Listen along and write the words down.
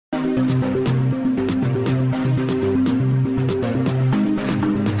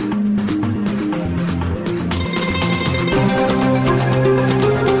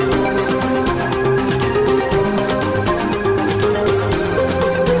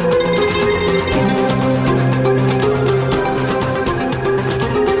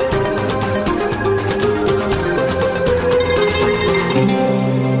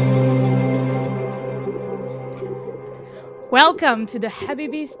Welcome to the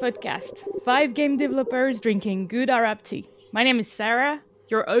Habibis podcast. 5 game developers drinking good Arab tea. My name is Sarah,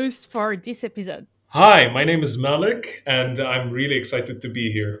 your host for this episode. Hi, my name is Malik, and I'm really excited to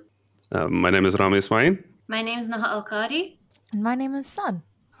be here. My name is Rami Ismail. My name is Naha Al Qadi. And my name is Sun.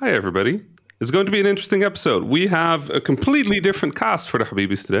 Hi, everybody. It's going to be an interesting episode. We have a completely different cast for the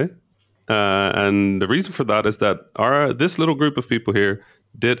Habibis today. And the reason for that is that this little group of people here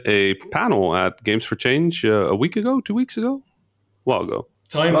did a panel at Games for Change a week ago, 2 weeks ago? A while ago.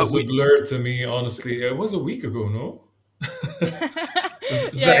 Time is a blur to me, honestly. It was a week ago, no?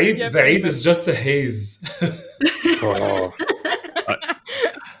 The Eid is just a haze. Oh,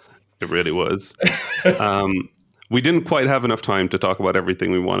 it really was. We didn't quite have enough time to talk about everything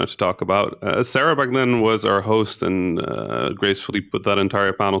we wanted to talk about. Sarah back then was our host and gracefully put that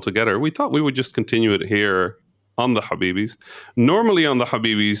entire panel together. We thought we would just continue it here on the Habibis. Normally on the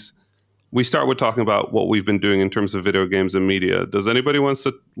Habibis, we start with talking about what we've been doing in terms of video games and media. Does anybody want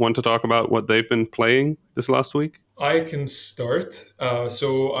to talk about what they've been playing this last week? I can start.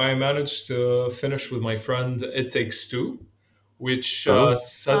 So I managed to finish with my friend It Takes Two, which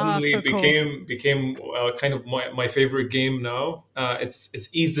suddenly became kind of my favorite game now. It's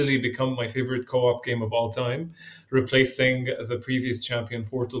easily become my favorite co-op game of all time, replacing the previous champion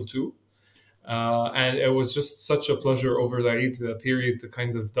Portal 2. And it was just such a pleasure over the Eid period to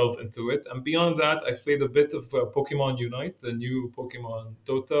kind of delve into it. And beyond that, I've played a bit of Pokemon Unite, the new Pokemon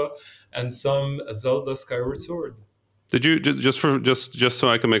Dota, and some Zelda Skyward Sword. Did you just so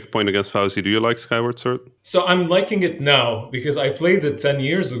I can make a point against Fauzi? Do you like Skyward Sword? So I'm liking it now because I played it 10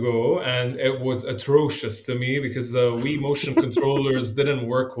 years ago and it was atrocious to me because the Wii motion controllers didn't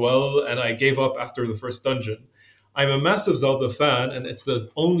work well and I gave up after the first dungeon. I'm a massive Zelda fan and it's the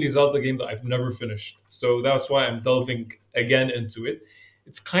only Zelda game that I've never finished. So that's why I'm delving again into it.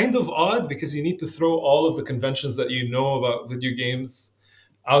 It's kind of odd because you need to throw all of the conventions that you know about video games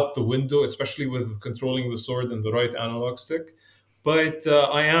out the window, especially with controlling the sword and the right analog stick. But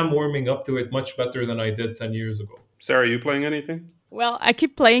I am warming up to it much better than I did 10 years ago. Sarah, are you playing anything? Well, I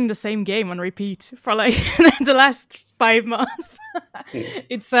keep playing the same game on repeat for like the last 5 months.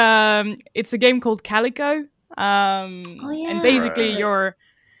 It's a game called Calico. And basically you're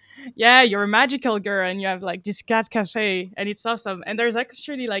a magical girl and you have like this cat cafe and it's awesome. And there's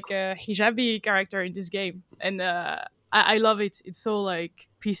actually like a hijabi character in this game. And I love it. It's so like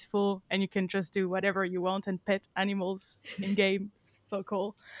peaceful and you can just do whatever you want and pet animals in games. So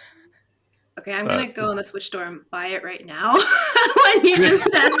cool. Okay, I'm going to go on the Switch store and buy it right now. When you just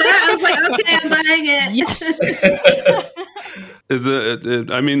said that, I was like, okay, I'm buying it. Yes. Is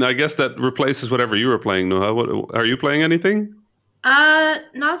it? I mean, I guess that replaces whatever you were playing, Noha. What, are you playing anything?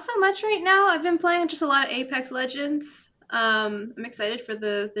 Not so much right now. I've been playing just a lot of Apex Legends. I'm excited for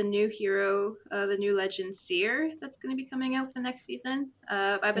the new hero, the new Legend Seer that's going to be coming out for the next season.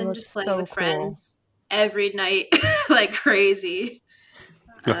 I've been just playing with friends every night like crazy.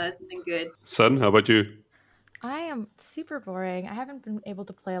 It's been good. Sun, how about you? I am super boring. I haven't been able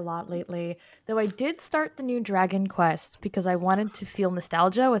to play a lot lately, though I did start the new Dragon Quest because I wanted to feel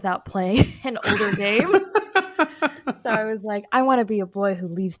nostalgia without playing an older game. So I was like, I want to be a boy who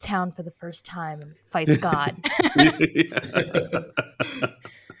leaves town for the first time and fights God.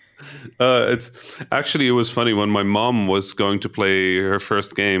 It was funny when my mom was going to play her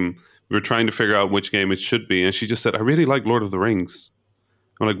first game. We were trying to figure out which game it should be, and she just said, "I really like Lord of the Rings."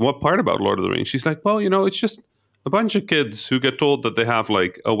 I'm like, "What part about Lord of the Rings?" She's like, "Well, it's just a bunch of kids who get told that they have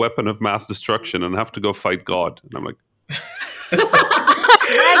like a weapon of mass destruction and have to go fight God." And I'm like,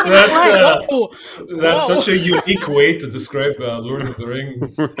 that's such a unique way to describe Lord of the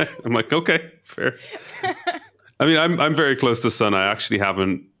Rings. I'm like, okay, fair. I mean, I'm very close to Sun. I actually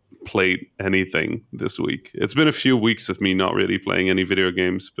haven't played anything this week. It's been a few weeks of me not really playing any video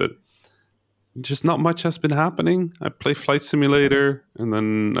games, but just not much has been happening. I play Flight Simulator, and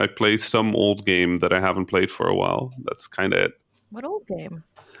then I play some old game that I haven't played for a while. That's kind of it. What old game?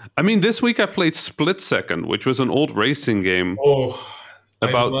 I mean, this week I played Split Second, which was an old racing game. Oh,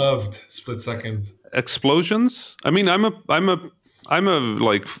 I loved Split Second. Explosions. I mean, I'm a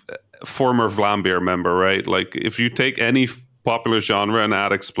like former Vlambeer member, right? Like, if you take any popular genre and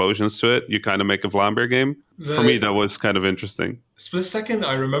add explosions to it, you kind of make a Vlambeer game. For me, that was kind of interesting. Split Second,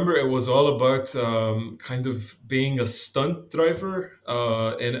 I remember it was all about kind of being a stunt driver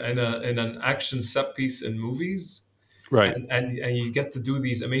in an action set piece in movies. Right. And you get to do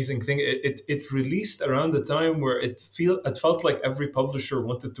these amazing things. It released around the time where it felt like every publisher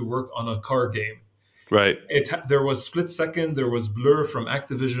wanted to work on a car game. Right. There was Split Second, there was Blur from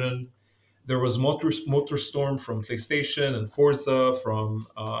Activision, There was MotorStorm from PlayStation and Forza from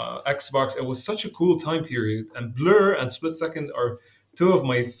Xbox. It was such a cool time period. And Blur and Split Second are two of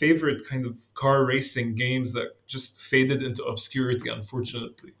my favorite kind of car racing games that just faded into obscurity,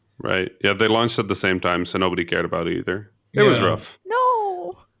 unfortunately. Right. Yeah, they launched at the same time, so nobody cared about it either. It was rough.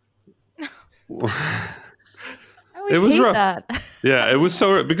 No. It was rough. That. Yeah, it was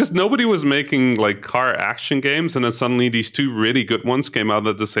so because nobody was making like car action games, and then suddenly these two really good ones came out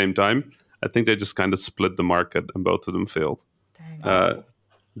at the same time. I think they just kind of split the market, and both of them failed.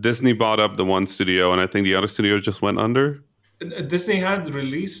 Disney bought up the one studio, and I think the other studio just went under. Disney had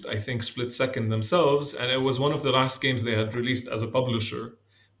released, I think, Split Second themselves, and it was one of the last games they had released as a publisher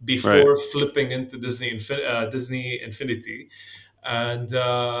before flipping into Disney Infinity. And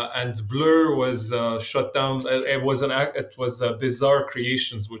Blur was shut down. It was Bizarre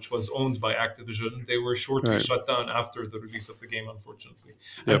Creations, which was owned by Activision. They were shortly shut down after the release of the game, unfortunately.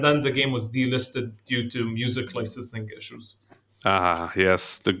 And then the game was delisted due to music licensing issues. Ah,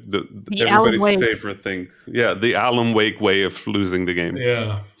 yes, the everybody's favorite thing. Yeah, the Alan Wake way of losing the game.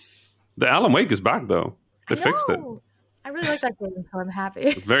 Yeah, the Alan Wake is back though. They fixed it. I really like that game, so I'm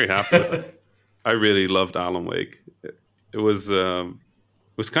happy. Very happy with it. I really loved Alan Wake. It was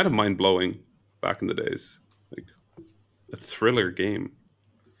kind of mind blowing back in the days, like a thriller game.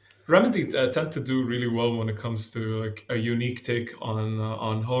 Remedy tend to do really well when it comes to like a unique take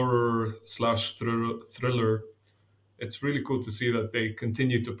on horror / thriller. It's really cool to see that they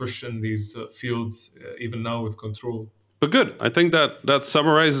continue to push in these fields, even now with Control. But good. I think that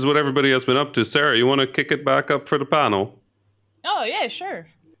summarizes what everybody has been up to. Sarah, you want to kick it back up for the panel? Oh, yeah, sure.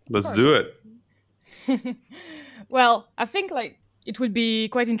 Let's do it. Well, I think like it would be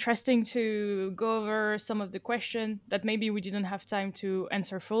quite interesting to go over some of the questions that maybe we didn't have time to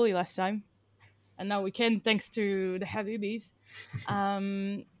answer fully last time. And now we can, thanks to the Habibis.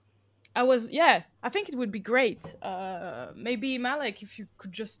 I think it would be great. Maybe Malek, if you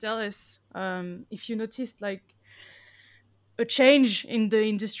could just tell us if you noticed like a change in the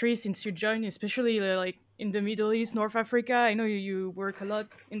industry since you joined, especially like in the Middle East, North Africa. I know you work a lot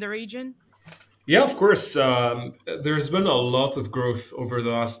in the region. Yeah, of course. There's been a lot of growth over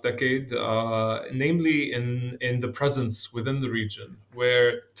the last decade, namely in the presence within the region,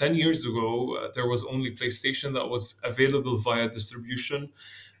 where 10 years ago, there was only PlayStation that was available via distribution.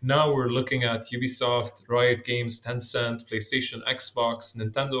 Now we're looking at Ubisoft, Riot Games, Tencent, PlayStation, Xbox,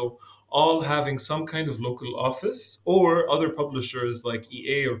 Nintendo, all having some kind of local office, or other publishers like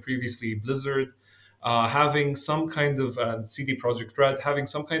EA or previously Blizzard, having some kind of CD Projekt Red, having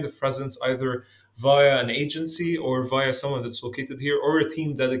some kind of presence either via an agency or via someone that's located here, or a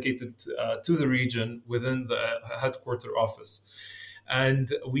team dedicated to the region within the headquarter office.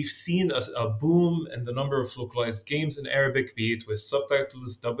 And we've seen a boom in the number of localized games in Arabic, be it with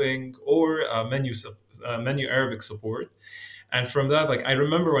subtitles, dubbing, or menu Arabic support. And from that, like I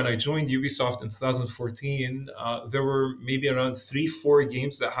remember when I joined Ubisoft in 2014, there were maybe around 3-4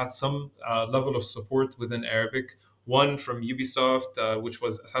 games that had some level of support within Arabic. One from Ubisoft, which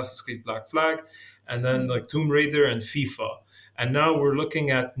was Assassin's Creed Black Flag, and then like Tomb Raider and FIFA. And now we're looking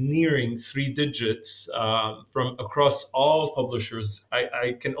at nearing 3 digits from across all publishers.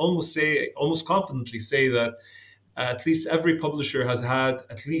 I can almost confidently say that at least every publisher has had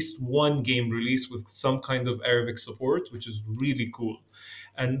at least one game release with some kind of Arabic support, which is really cool.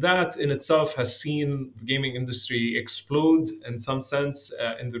 And that in itself has seen the gaming industry explode in some sense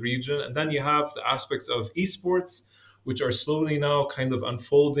in the region. And then you have the aspects of esports, which are slowly now kind of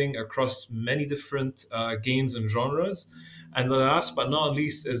unfolding across many different games and genres. And the last but not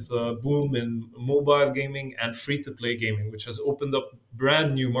least is the boom in mobile gaming and free-to-play gaming, which has opened up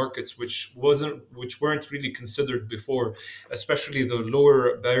brand new markets which weren't really considered before, especially the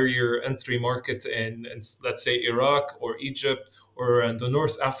lower barrier entry market in let's say Iraq or Egypt or the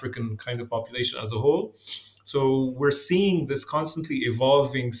North African kind of population as a whole. So we're seeing this constantly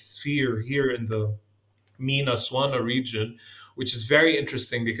evolving sphere here in the MENA Swana region, which is very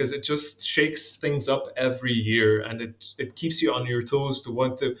interesting because it just shakes things up every year, and it keeps you on your toes to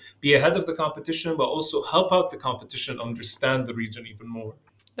want to be ahead of the competition, but also help out the competition understand the region even more.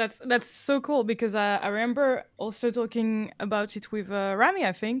 That's so cool because I remember also talking about it with Rami,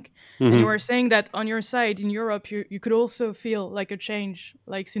 I think, and you were saying that on your side in Europe, you could also feel like a change,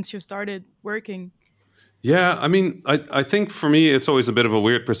 like since you started working. Yeah, I mean, I think for me it's always a bit of a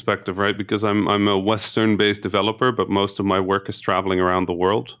weird perspective, right? Because I'm a Western-based developer, but most of my work is traveling around the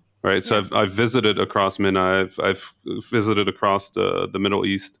world, right? So I've visited across MENA, I've visited across the Middle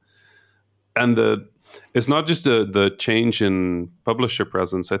East, and it's not just the change in publisher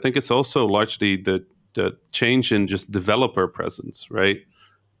presence. I think it's also largely the change in just developer presence, right?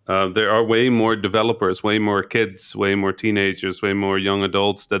 There are way more developers, way more kids, way more teenagers, way more young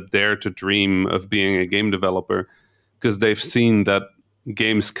adults that dare to dream of being a game developer because they've seen that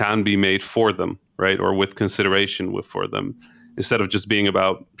games can be made for them, right? Or with consideration for them, instead of just being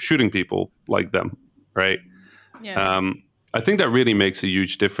about shooting people like them, right? Yeah. I think that really makes a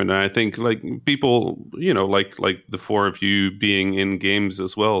huge difference. And I think like people, like the four of you being in games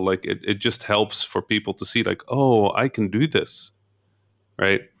as well, like it just helps for people to see like, oh, I can do this,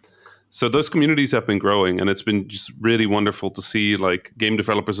 right? So those communities have been growing, and it's been just really wonderful to see like game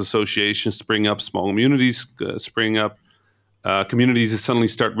developers associations spring up, small communities spring up, communities that suddenly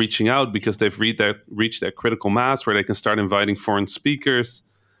start reaching out because they've reached that critical mass where they can start inviting foreign speakers.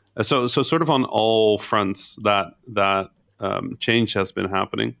 So sort of on all fronts that change has been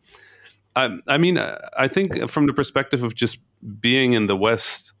happening. I mean, I think from the perspective of just being in the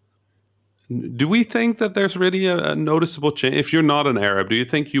West, do we think that there's really a noticeable change? If you're not an Arab, do you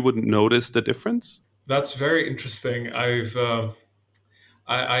think you would notice the difference? That's very interesting. I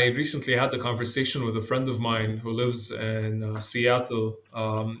recently had the conversation with a friend of mine who lives in Seattle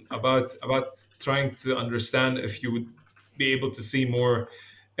about trying to understand if you would be able to see more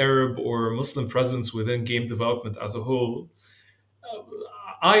Arab or Muslim presence within game development as a whole.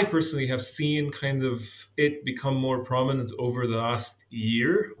 I personally have seen kind of it become more prominent over the last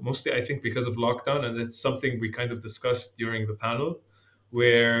year, mostly I think because of lockdown, and it's something we kind of discussed during the panel,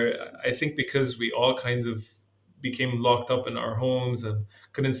 where I think because we all kind of became locked up in our homes and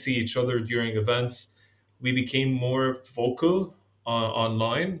couldn't see each other during events, we became more vocal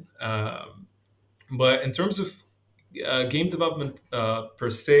online. But in terms of game development per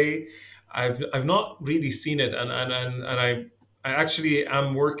se, I've not really seen it, and I actually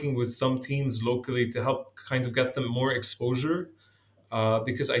am working with some teams locally to help kind of get them more exposure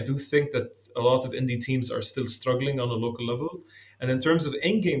because I do think that a lot of indie teams are still struggling on a local level. And in terms of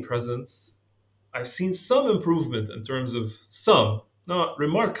in-game presence, I've seen some improvement in terms of some, not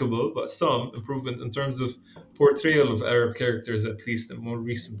remarkable, but some improvement in terms of portrayal of Arab characters, at least in more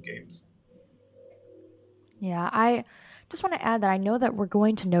recent games. Yeah, I just want to add that I know that we're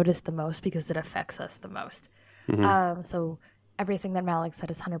going to notice the most because it affects us the most. So everything that Malik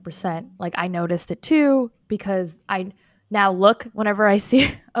said is 100%. Like, I noticed it too because I now look whenever I see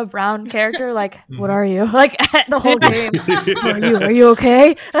a brown character, like, what are you? Like, the whole game, are you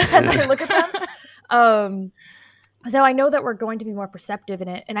okay? As I look at them. So I know that we're going to be more perceptive in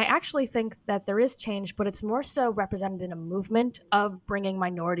it. And I actually think that there is change, but it's more so represented in a movement of bringing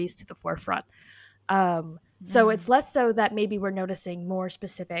minorities to the forefront. So it's less so that maybe we're noticing more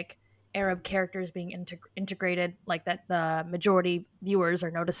specific Arab characters being integrated, like that the majority viewers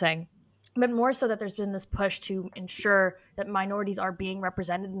are noticing, but more so that there's been this push to ensure that minorities are being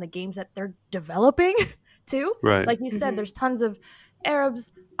represented in the games that they're developing too. Right. Like you said, there's tons of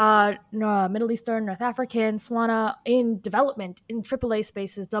Arabs, Middle Eastern, North African, Swana in development in AAA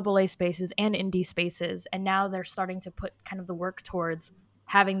spaces, AA spaces, and indie spaces. And now they're starting to put kind of the work towards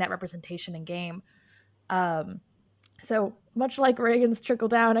having that representation in game. So much like Reagan's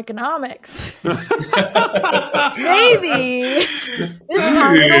trickle-down economics, maybe this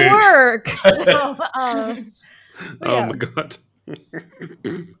time it'll work. Oh my God.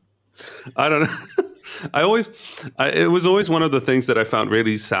 I don't know. It was always one of the things that I found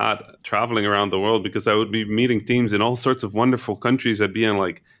really sad traveling around the world, because I would be meeting teams in all sorts of wonderful countries. I'd be in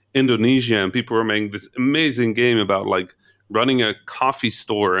like Indonesia, and people were making this amazing game about like running a coffee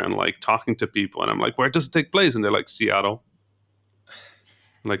store and like talking to people. And I'm like, where does it take place? And they're like, Seattle.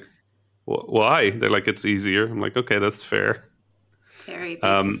 I'm like, why? They're like, it's easier. I'm like, okay, that's fair. Very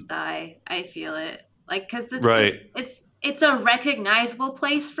big sty. I feel it. Like, because it's a recognizable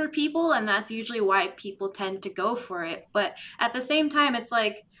place for people, and that's usually why people tend to go for it. But at the same time, it's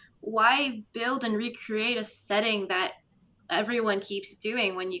like, why build and recreate a setting that everyone keeps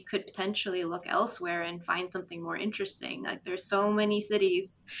doing when you could potentially look elsewhere and find something more interesting? Like, there's so many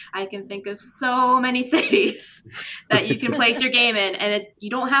cities. I can think of so many cities that you can place your game in, and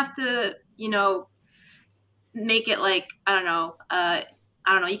you don't have to, make it like, I don't know,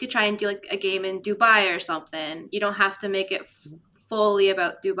 you could try and do like a game in Dubai or something. You don't have to make it fully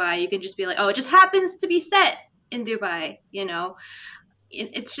about Dubai. You can just be like, oh, it just happens to be set in Dubai,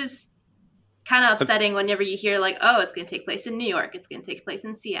 It's just kind of upsetting whenever you hear like, oh, it's going to take place in New York, it's going to take place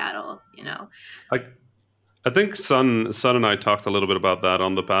in Seattle, I think Sun and I talked a little bit about that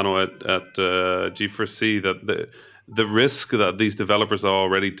on the panel at G4C, that the risk that these developers are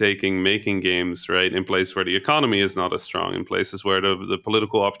already taking making games, right, in places where the economy is not as strong, in places where the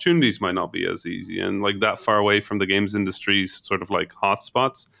political opportunities might not be as easy, and like that far away from the games industry's sort of like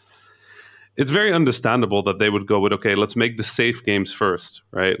hotspots. it's very understandable that they would go with, okay, let's make the safe games first,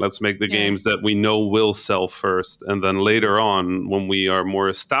 right? Let's make the games that we know will sell first. And then later on, when we are more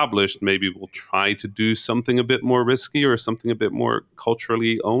established, maybe we'll try to do something a bit more risky or something a bit more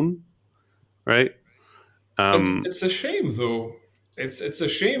culturally owned, right? It's a shame, though. It's a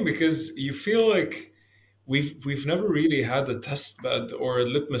shame because you feel like we've never really had a test bed or a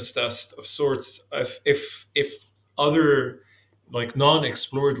litmus test of sorts if other like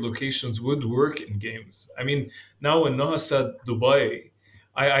non-explored locations would work in games. I mean, now when Noah said Dubai,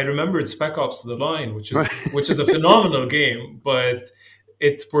 I remembered Spec Ops: The Line, which is a phenomenal game, but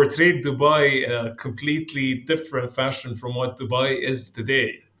it portrayed Dubai in a completely different fashion from what Dubai is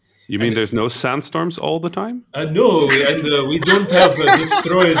today. You mean there's no sandstorms all the time? No, and we don't have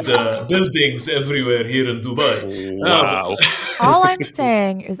destroyed buildings everywhere here in Dubai. Wow. All I'm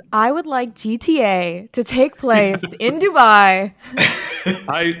saying is I would like GTA to take place in Dubai.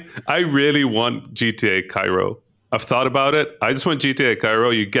 I really want GTA Cairo. I've thought about it. I just want GTA Cairo.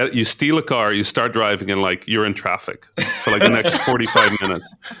 You steal a car, you start driving, and like you're in traffic for like the next 45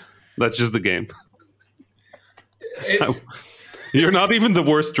 minutes. That's just the game. You're not even the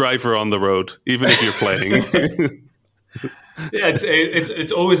worst driver on the road, even if you're playing. Yeah,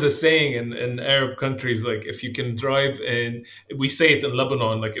 it's always a saying in Arab countries, like if you can drive in, we say it in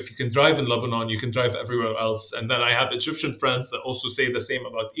Lebanon, like if you can drive in Lebanon, you can drive everywhere else. And then I have Egyptian friends that also say the same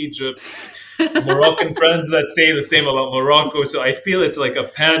about Egypt, Moroccan friends that say the same about Morocco. So I feel it's like a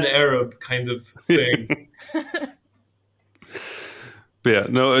pan-Arab kind of thing. But yeah,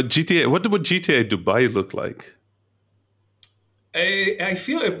 no, GTA. What would GTA Dubai look like? I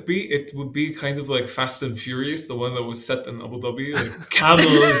feel it would be kind of like Fast and Furious, the one that was set in Abu Dhabi, like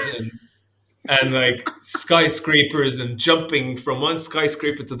camels and like skyscrapers and jumping from one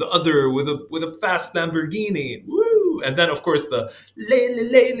skyscraper to the other with a fast Lamborghini. Woo! And then of course the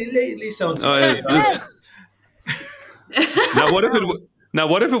lay sound. Now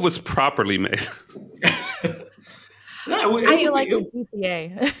what if it was properly made? I feel like a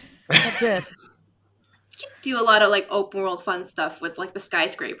GTA. That's it. Do a lot of like open world fun stuff with like the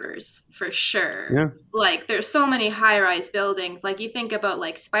skyscrapers for sure. Yeah. Like there's so many high-rise buildings. Like you think about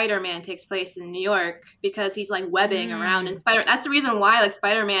like Spider-Man takes place in New York because he's like webbing around in that's the reason why like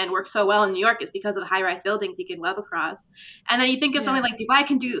Spider-Man works so well in New York is because of the high-rise buildings he can web across. And then you think of something like Dubai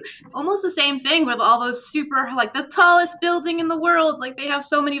can do almost the same thing with all those super like the tallest building in the world. Like they have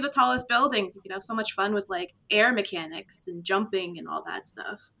so many of the tallest buildings. You can have so much fun with like air mechanics and jumping and all that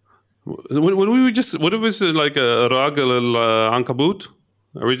stuff. What if it was like a Ragel Ankabut?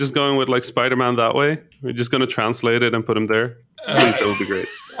 Are we just going with like Spider-Man that way? We're just going to translate it and put him there? I think that would be great.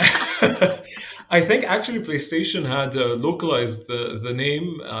 I think actually PlayStation had localized the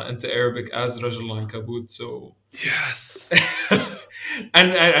name into Arabic as Rajal Ankabut. So yes.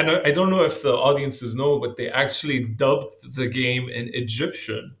 and I don't know if the audiences know, but they actually dubbed the game in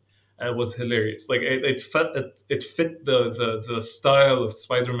Egyptian. It was hilarious. Like it fit the style of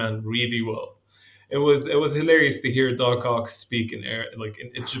Spider-Man really well. It was hilarious to hear Doc Ock speak in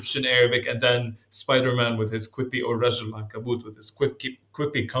Egyptian Arabic, and then Spider-Man with his quippy, or Rajal Ankabut with his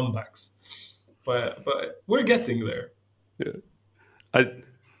quippy comebacks. But we're getting there. Yeah.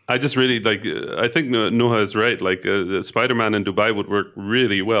 I just really like. I think Noah is right. Like Spider-Man in Dubai would work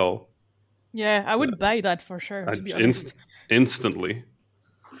really well. Yeah, I would buy that for sure. To be honest. Instantly.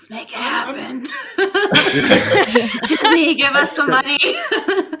 Let's make it happen. Disney, give us the money.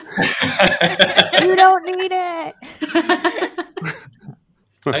 You don't need it.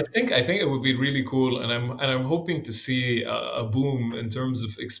 I think it would be really cool, and I'm hoping to see a boom in terms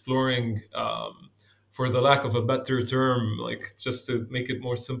of exploring, for the lack of a better term, like just to make it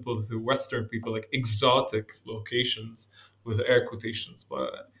more simple to Western people, like exotic locations with air quotations.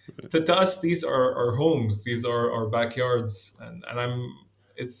 But to us, these are our homes, these are our backyards, and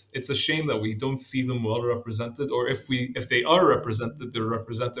it's a shame that we don't see them well represented, or if they are represented, they're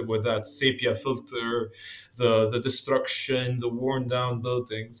represented with that sepia filter, the destruction, the worn down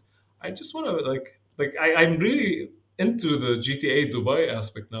buildings. I just want to I'm really into the GTA Dubai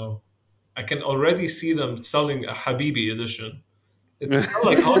aspect now. I can already see them selling a Habibi edition. It's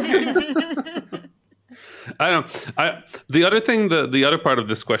like hotcakes. I don't know. The other thing, the other part of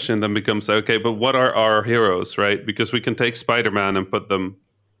this question then becomes, okay, but what are our heroes, right? Because we can take Spider-Man and put them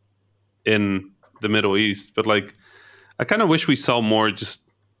in the Middle East, but like, I kind of wish we saw more. Just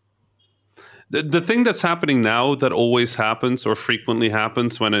the thing that's happening now that always happens or frequently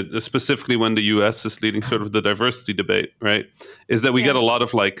happens specifically when the US is leading sort of the diversity debate, right? Is that we get a lot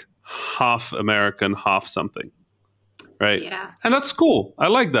of like half American, half something. Right. Yeah. And that's cool. I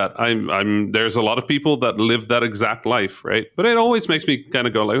like that. There's a lot of people that live that exact life, right? But it always makes me kind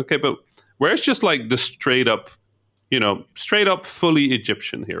of go like, okay, but where it's just like the straight up fully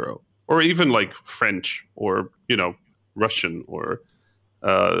Egyptian hero, or even like French, or Russian, or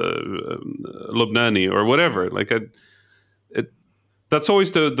Lebanese, or whatever. Like that's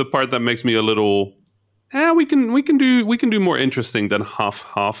always the part that makes me a little. We can do more interesting than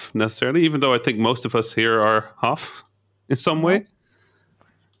half necessarily. Even though I think most of us here are half in some way.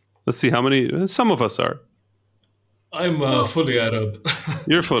 Let's see how many. Some of us are. I'm fully Arab.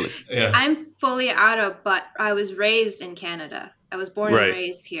 You're fully. Yeah. I'm fully Arab, but I was raised in Canada. I was born and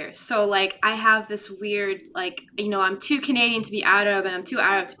raised here. So like I have this weird like, I'm too Canadian to be Arab and I'm too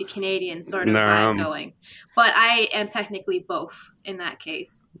Arab to be Canadian sort of vibe going. But I am technically both in that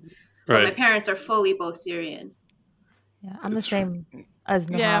case. But my parents are fully both Syrian. Yeah, I'm the same as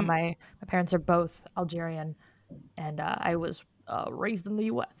Noha. Yeah. My parents are both Algerian, and I was raised in the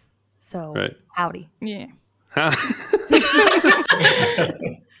U.S. So howdy. Yeah.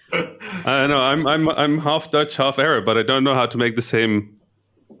 I know I'm half Dutch, half Arab, but I don't know how to make the same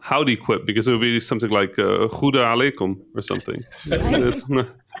howdy quip, because it would be something like Goede alaikum or something. It's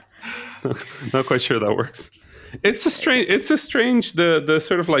not quite sure that works. It's a strange the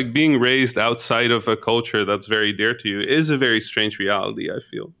sort of like being raised outside of a culture that's very dear to you is a very strange reality, I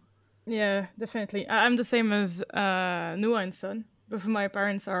feel. Yeah, definitely. I'm the same as Noah and Son. Both of my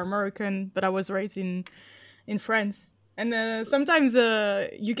parents are American, but I was raised in France. And sometimes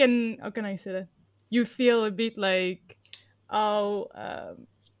you can, how can I say that? You feel a bit like, I'm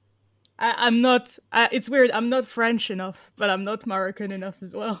not, it's weird, I'm not French enough, but I'm not Moroccan enough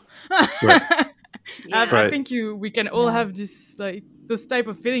as well. I think we can all have this like those type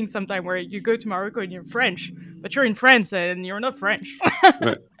of feelings sometime where you go to Morocco and you're French, but you're in France and you're not French.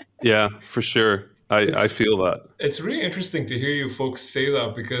 Yeah, for sure. I feel that. It's really interesting to hear you folks say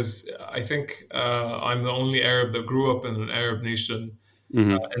that, because I think I'm the only Arab that grew up in an Arab nation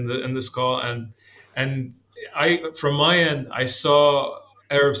in this call, and I, from my end, I saw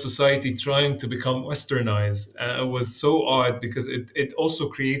Arab society trying to become westernized, and it was so odd because it also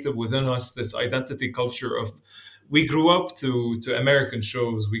created within us this identity culture of, we grew up to American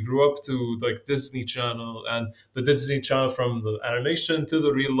shows. We grew up to like Disney Channel, and the Disney Channel, from the animation to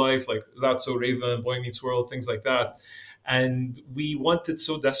the real life, like That's So Raven, Boy Meets World, things like that. And we wanted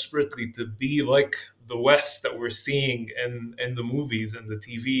so desperately to be like the West that we're seeing in the movies and the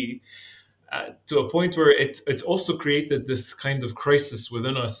TV, to a point where it's also created this kind of crisis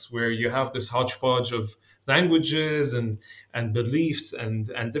within us, where you have this hodgepodge of languages and beliefs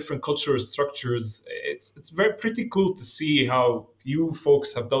and different cultural structures. It's very pretty cool to see how you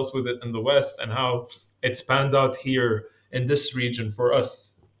folks have dealt with it in the West and how it's panned out here in this region for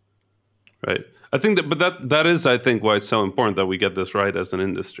us. Right. I think that is, I think, why it's so important that we get this right as an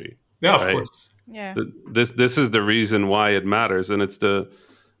industry. Yeah, of course. Yeah. This is the reason why it matters, and it's the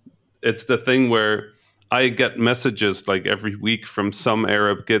thing where I get messages like every week from some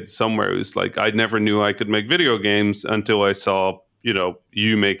Arab kid somewhere who's like, I never knew I could make video games until I saw,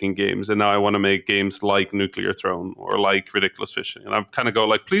 you making games. And now I want to make games like Nuclear Throne or like Ridiculous Fishing. And I kind of go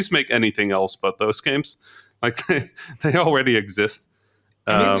like, please make anything else but those games. Like they already exist.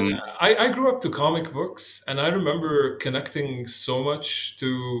 I grew up to comic books, and I remember connecting so much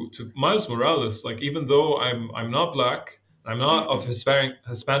to Miles Morales. Like, even though I'm not Black, I'm not of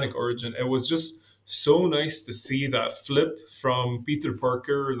Hispanic origin, it was just so nice to see that flip from Peter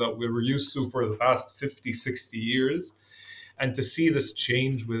Parker that we were used to for the past 50, 60 years, and to see this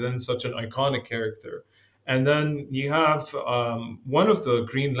change within such an iconic character. And then you have one of the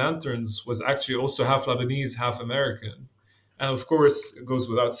Green Lanterns was actually also half Lebanese, half American. And of course, it goes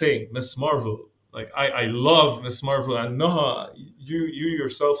without saying, Miss Marvel. Like, I love Miss Marvel. And Noha, you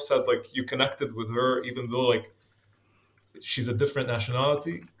yourself said like you connected with her, even though like she's a different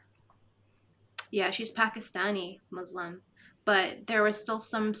nationality. Yeah, she's Pakistani Muslim, but there was still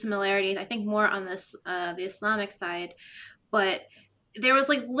some similarities. I think more on this the Islamic side, but there was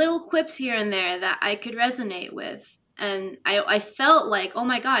like little quips here and there that I could resonate with. And I felt like, oh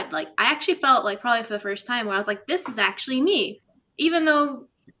my God, like I actually felt like probably for the first time where I was like, this is actually me, even though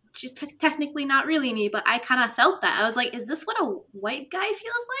she's technically not really me, but I kind of felt that. I was like, is this what a white guy feels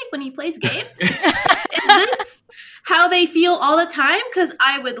like when he plays games? Is this how they feel all the time? Because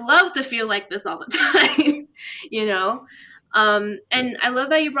I would love to feel like this all the time, And I love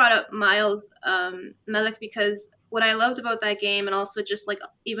that you brought up Miles Malik, because what I loved about that game, and also just like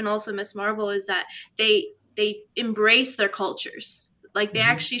even also Miss Marvel, is that they embrace their cultures. Like they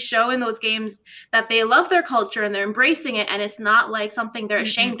actually show in those games that they love their culture and they're embracing it, and it's not like something they're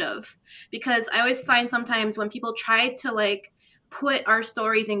ashamed of. Because I always find sometimes when people try to like put our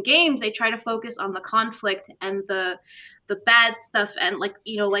stories in games, they try to focus on the conflict and the bad stuff, and like,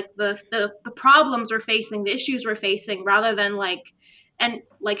 you know, like the problems we're facing, the issues we're facing, rather than like, and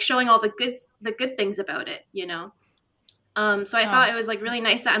like showing all the good things about it, you know. So I thought it was like really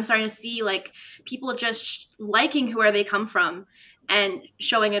nice that I'm starting to see like people just liking where they come from and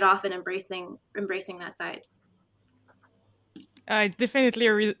showing it off and embracing that side. I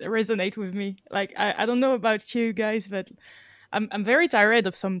definitely resonate with me. Like, I don't know about you guys, but I'm very tired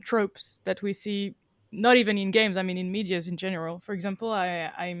of some tropes that we see, not even in games, I mean in medias in general. For example,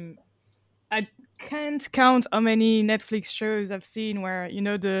 I can't count how many Netflix shows I've seen where, you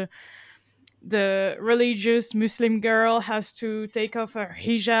know, the religious Muslim girl has to take off her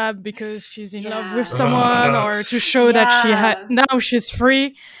hijab because she's in love with someone, or to show that now she's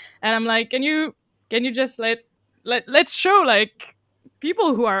free. And I'm like, can you just let's show like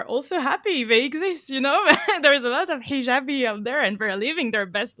people who are also happy they exist, you know? There's a lot of hijabi out there and they're living their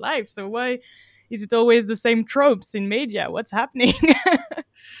best life. So why is it always the same tropes in media? What's happening?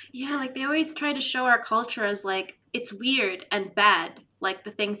 Yeah, like they always try to show our culture as like it's weird and bad, like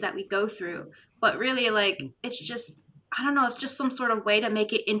the things that we go through. But really, like, it's just, I don't know, it's just some sort of way to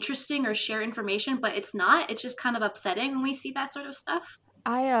make it interesting or share information, but it's not. It's just kind of upsetting when we see that sort of stuff.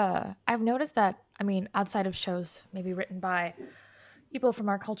 I've noticed that, I mean, outside of shows maybe written by people from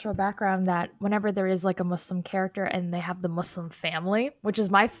our cultural background, that whenever there is like a Muslim character and they have the Muslim family, which is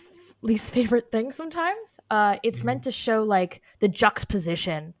my least favorite thing sometimes, it's meant to show like the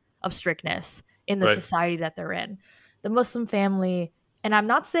juxtaposition of strictness in the society that they're in. The Muslim family, and I'm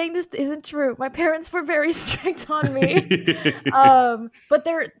not saying this isn't true, my parents were very strict on me, but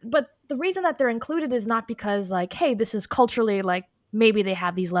the reason that they're included is not because like, hey, this is culturally like, maybe they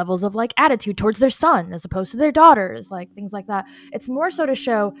have these levels of like attitude towards their son as opposed to their daughters, like things like that. It's more so to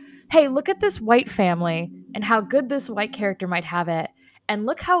show, hey, look at this white family and how good this white character might have it, and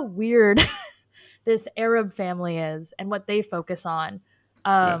look how weird this Arab family is and what they focus on.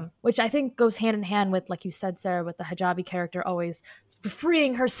 Which I think goes hand in hand with, like you said, Sarah, with the hijabi character always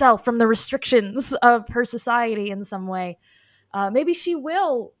freeing herself from the restrictions of her society in some way. Maybe she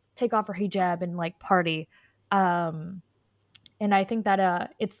will take off her hijab and like party. And I think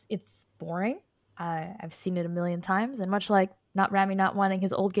that it's boring. I've seen it a million times, and much like Rami not wanting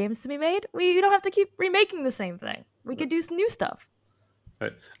his old games to be made, we don't have to keep remaking the same thing. We could do some new stuff.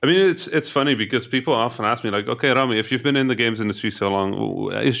 Right. I mean, it's funny because people often ask me like, okay, Rami, if you've been in the games industry so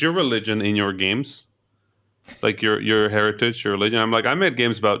long, is your religion in your games? Like your heritage, your religion? I'm like, I made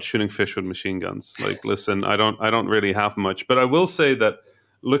games about shooting fish with machine guns. Like, listen, I don't really have much, but I will say that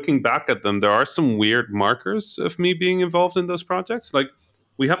looking back at them, there are some weird markers of me being involved in those projects. Like,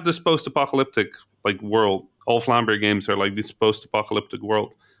 we have this post-apocalyptic like world. All Flambeer games are like this post-apocalyptic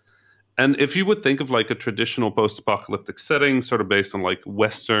world. And if you would think of like a traditional post-apocalyptic setting, sort of based on like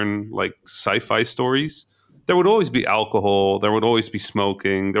Western, like sci-fi stories, there would always be alcohol, there would always be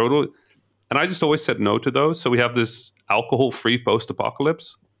smoking, and I just always said no to those. So we have this alcohol-free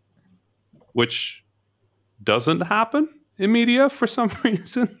post-apocalypse, which doesn't happen in media for some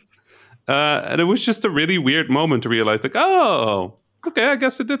reason. And it was just a really weird moment to realize, like, oh, okay, I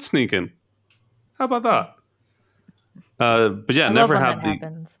guess it did sneak in. How about that? But yeah, never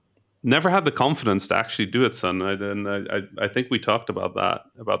had the confidence to actually do it, son. I think we talked about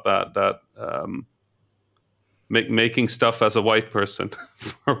that making stuff as a white person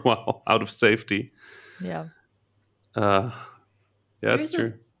for a while out of safety. Yeah. It's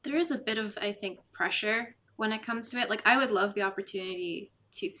true. There is a bit of, I think, pressure when it comes to it. Like, I would love the opportunity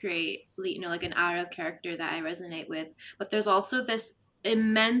to create, you know, like an Arab character that I resonate with, but there's also this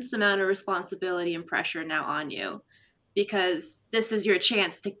immense amount of responsibility and pressure now on you, because this is your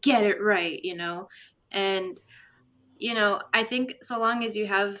chance to get it right, you know? And, you know, I think so long as you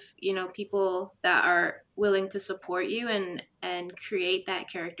have, you know, people that are willing to support you and create that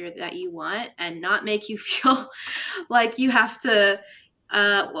character that you want and not make you feel like you have to,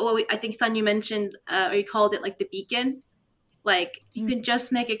 I think, Son, you mentioned, or you called it like the beacon. Like, you can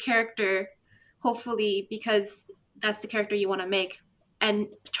just make a character, hopefully, because that's the character you want to make, and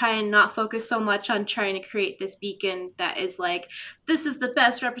try and not focus so much on trying to create this beacon that is like, this is the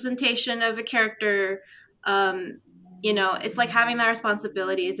best representation of a character. You know, it's like having that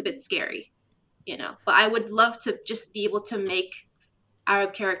responsibility is a bit scary, you know. But I would love to just be able to make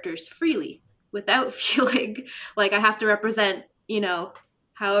Arab characters freely without feeling like I have to represent, you know,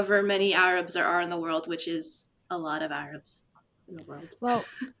 however many Arabs there are in the world, which is a lot of Arabs in the world. Well,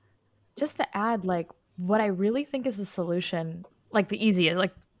 just to add, like, what I really think is the solution, like the easiest,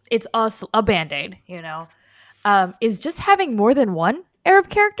 like it's a Band-Aid, you know, is just having more than one Arab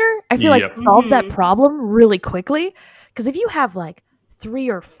character. I feel like solves that problem really quickly, Because if you have like 3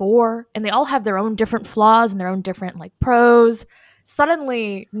 or 4 and they all have their own different flaws and their own different like pros,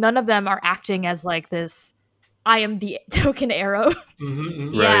 suddenly none of them are acting as like this, I am the token Arab.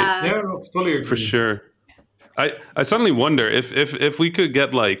 Yeah. Yeah, that's fully agreed. For sure. I suddenly wonder if we could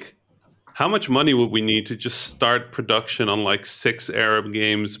get like, how much money would we need to just start production on like 6 Arab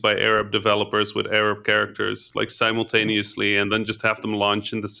games by Arab developers with Arab characters like simultaneously, and then just have them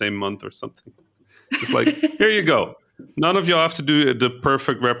launch in the same month or something? It's like, here you go. None of you have to do the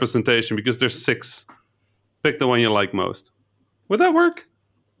perfect representation because there's 6. Pick the one you like most. Would that work?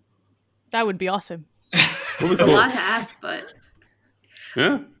 That would be awesome. Would be It's a cool. lot to ask, but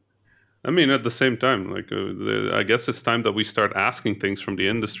Yeah. I mean, at the same time, like, I guess it's time that we start asking things from the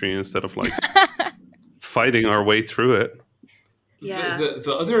industry instead of like fighting our way through it. yeah.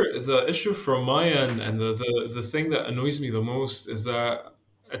 The issue from my end, and the thing that annoys me the most is that,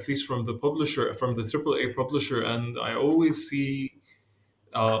 at least from the publisher, from the AAA publisher, and I always see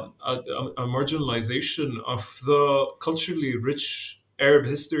a marginalization of the culturally rich Arab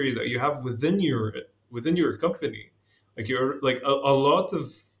history that you have within your company. Like you're like a lot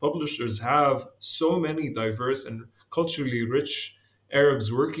of publishers have so many diverse and culturally rich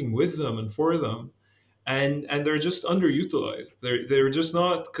Arabs working with them and for them, and they're just underutilized. They're just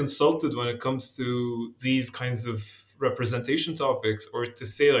not consulted when it comes to these kinds of representation topics, or to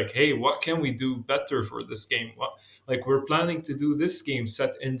say like, hey, what can we do better for this game? What, like, we're planning to do this game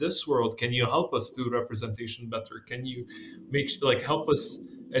set in this world. Can you help us do representation better? Can you help us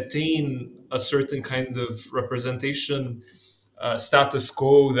attain a certain kind of representation status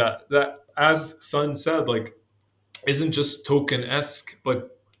quo that, as Sun said, like, isn't just token-esque,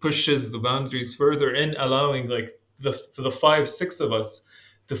 but pushes the boundaries further in allowing like the 5-6 of us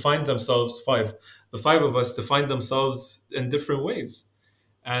to find themselves the 5 of us to find themselves in different ways.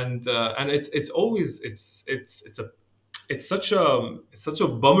 And it's always it's such a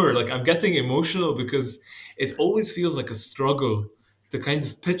bummer. Like, I'm getting emotional because it always feels like a struggle to kind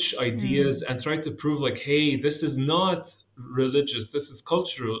of pitch ideas and try to prove like, hey, this is not religious, this is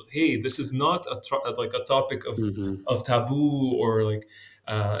cultural. Hey, this is not like a topic of taboo or like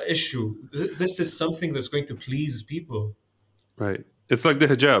issue. This is something that's going to please people. Right. It's like the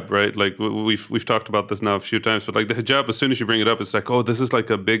hijab, right? Like we've talked about this now a few times, but like the hijab, as soon as you bring it up, it's like, oh, this is like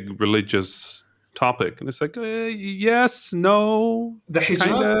a big religious topic, and it's like, yes, no, The hijab,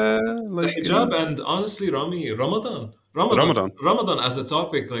 kinda, like, the hijab, and honestly, Rami, Ramadan as a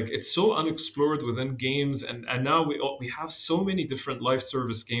topic, like, it's so unexplored within games, and now we have so many different live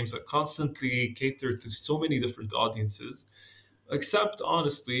service games that constantly cater to so many different audiences. Except,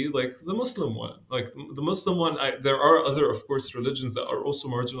 honestly, like the Muslim one, there are other, of course, religions that are also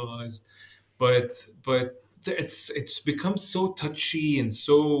marginalized, but it's become so touchy and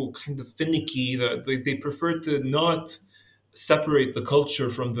so kind of finicky that they prefer to not separate the culture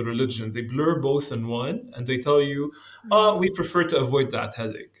from the religion. They blur both in one, and they tell you, oh, we prefer to avoid that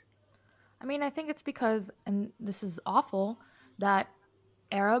headache. I mean, I think it's because, and this is awful, that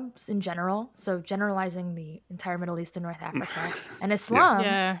Arabs in general, so generalizing the entire Middle East and North Africa, and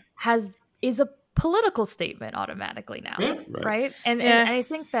Islam is a political statement automatically now, right? And I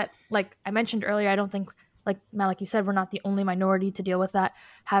think that, like I mentioned earlier, I don't think, like Malik, you said, we're not the only minority to deal with that.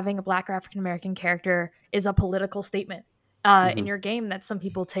 Having a Black or African American character is a political statement in your game that some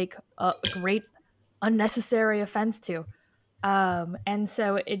people take a great unnecessary offense to. And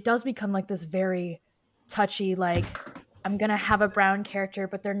so it does become like this very touchy, like, I'm going to have a brown character,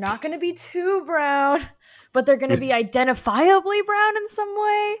 but they're not going to be too brown, but they're going to be identifiably brown in some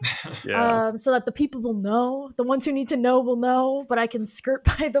way. So that the people will know, the ones who need to know will know, but I can skirt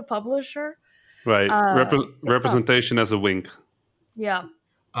by the publisher. Right. Representation as a wink. Yeah.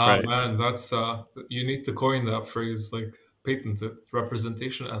 Oh, right. Man, that's you need to coin that phrase, like, patent it.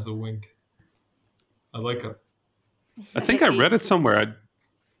 Representation as a wink. I like it. I think I read it somewhere.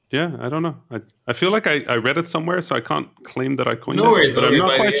 I don't know. I feel like I read it somewhere, so I can't claim that I coined it. No worries, but I'm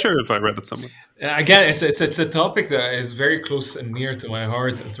not quite sure if I read it somewhere. Again, it's a topic that is very close and near to my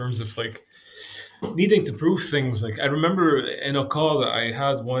heart in terms of like needing to prove things. Like, I remember in a call that I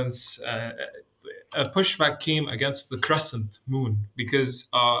had once, a pushback came against the crescent moon because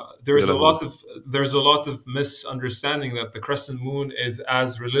there's a lot of misunderstanding that the crescent moon is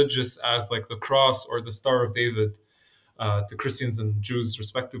as religious as like the cross or the Star of David to Christians and Jews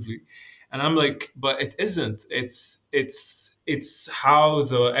respectively. And I'm like, but it isn't. It's how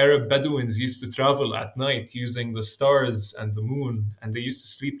the Arab Bedouins used to travel at night using the stars and the moon, and they used to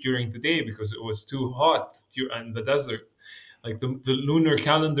sleep during the day because it was too hot in the desert. Like, the lunar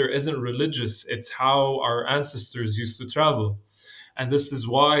calendar isn't religious. It's how our ancestors used to travel. And this is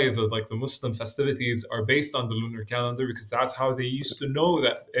why the Muslim festivities are based on the lunar calendar, because that's how they used to know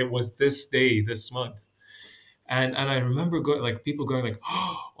that it was this day, this month. And I remember people going like,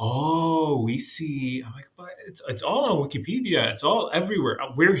 oh, we see. I'm like, but it's all on Wikipedia. It's all everywhere.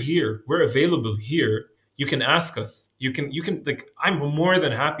 We're here. We're available here. You can ask us. You can like, I'm more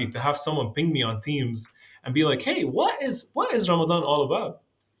than happy to have someone ping me on Teams and be like, hey, what is Ramadan all about?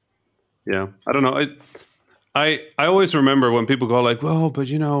 Yeah, I don't know. I always remember when people go like, well, but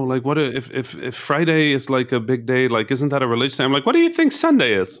like, what if Friday is like a big day? Like, isn't that a religious day? I'm like, what do you think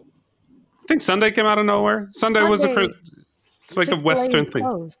Sunday is? I think Sunday came out of nowhere. Sunday was it's like a Western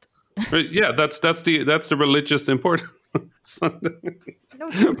thing. Yeah, that's the religious importance of Sunday. No,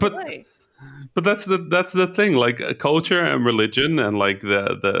 but that's the thing. Like culture and religion and like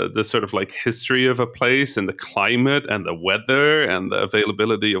the sort of like history of a place and the climate and the weather and the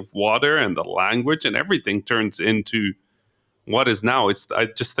availability of water and the language and everything turns into what is now. I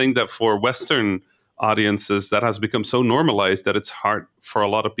just think that for Western audiences that has become so normalized that it's hard for a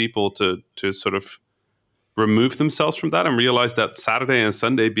lot of people to sort of remove themselves from that and realize that Saturday and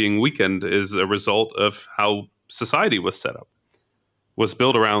Sunday being weekend is a result of how society was set up, was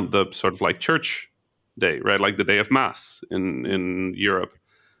built around the sort of like church day, right? Like the day of Mass in Europe.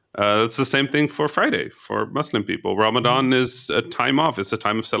 It's the same thing for Friday for Muslim people. Ramadan is a time off. It's a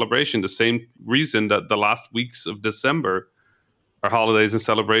time of celebration. The same reason that the last weeks of December are holidays and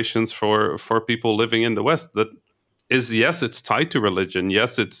celebrations for people living in the West. That is, yes, it's tied to religion.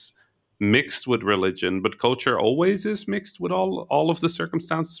 Yes, it's mixed with religion, but culture always is mixed with all of the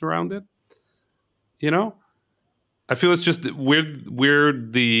circumstances around it. I feel it's just we're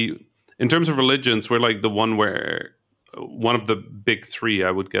in terms of religions, we're like the one of the big three,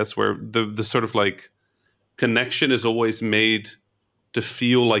 I would guess, where the sort of like connection is always made to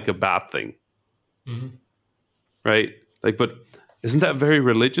feel like a bad thing. Mm-hmm. Right? Like, but isn't that very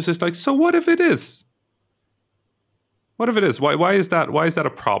religious? It's like, so what if it is? What if it is? Why is that? Why is that a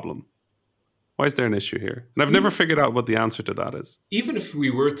problem? Why is there an issue here? And I've never figured out what the answer to that is. Even if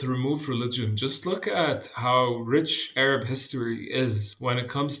we were to remove religion, just look at how rich Arab history is when it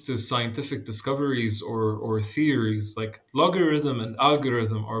comes to scientific discoveries or theories. Like logarithm and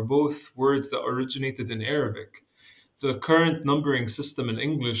algorithm are both words that originated in Arabic. The current numbering system in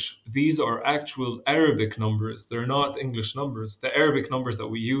English, these are actual Arabic numbers. They're not English numbers. The Arabic numbers that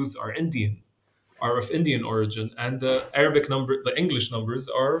we use are of Indian origin, and the English numbers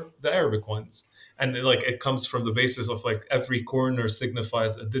are the Arabic ones. And it comes from the basis of like every corner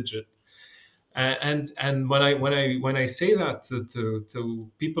signifies a digit. And when I say that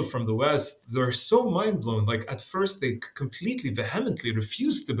to people from the West, they're so mind blown. Like at first, they completely vehemently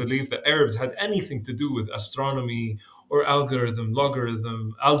refused to believe that Arabs had anything to do with astronomy or algorithm,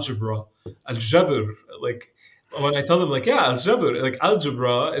 logarithm, algebra, al-jabr. Like when I tell them, like, yeah, al-jabr, like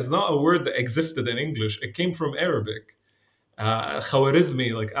algebra is not a word that existed in English. It came from Arabic.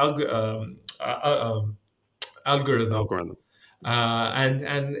 Khawarizmi, like algorithm.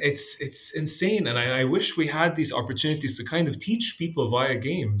 And it's insane, and I wish we had these opportunities to kind of teach people via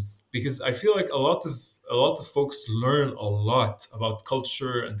games, because I feel like a lot of folks learn a lot about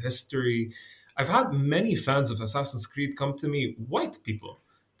culture and history. I've had many fans of Assassin's Creed come to me, white people,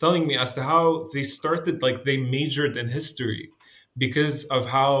 telling me as to how they started, like they majored in history because of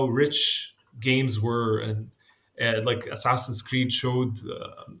how rich games were, and like Assassin's Creed showed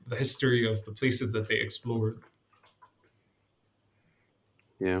the history of the places that they explored.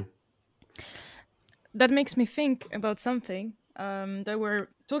 Yeah. That makes me think about something that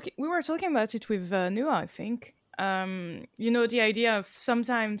we were talking about it with Nua, I think. The idea of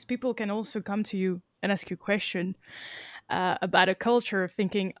sometimes people can also come to you and ask you a question about a culture,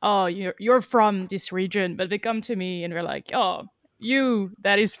 thinking, oh, you're from this region, but they come to me and they're like, oh, you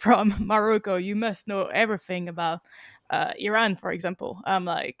that is from Morocco, you must know everything about Iran, for example. I'm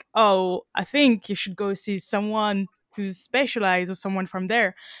like, oh, I think you should go see someone who's specialized or someone from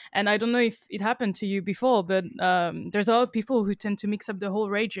there. And I don't know if it happened to you before, but there's a lot of people who tend to mix up the whole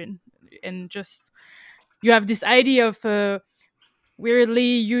region, and just you have this idea of a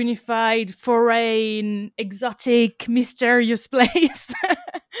weirdly unified, foreign, exotic, mysterious place.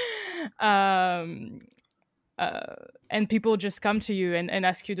 And people just come to you and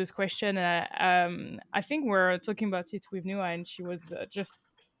ask you this question. I think we're talking about it with Nua, and she was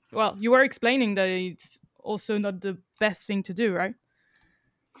you were explaining that it's also not the best thing to do, right?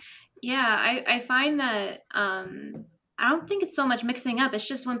 Yeah, I find that I don't think it's so much mixing up. It's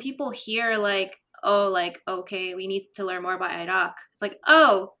just when people hear like, oh, like, okay, we need to learn more about Iraq. It's like,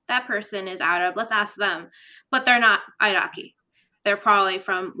 oh, that person is Arab. Let's ask them. But they're not Iraqi. They're probably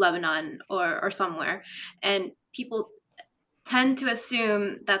from Lebanon or somewhere. And people tend to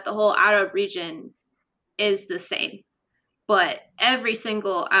assume that the whole Arab region is the same. But every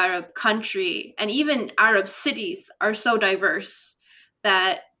single Arab country and even Arab cities are so diverse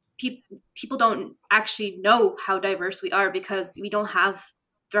that people don't actually know how diverse we are because we don't have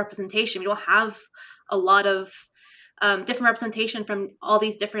the representation. We don't have a lot of different representation from all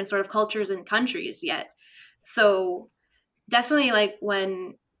these different sort of cultures and countries yet. So definitely, like,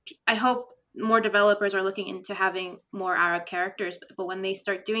 when I hope more developers are looking into having more Arab characters, but when they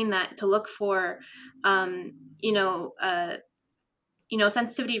start doing that, to look for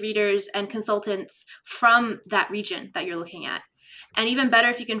sensitivity readers and consultants from that region that you're looking at. And even better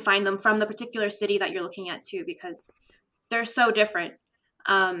if you can find them from the particular city that you're looking at too, because they're so different.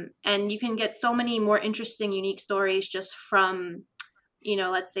 And you can get so many more interesting, unique stories just from,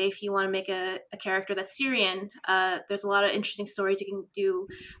 let's say if you want to make a character that's Syrian, there's a lot of interesting stories you can do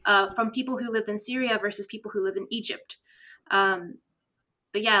from people who lived in Syria versus people who live in Egypt.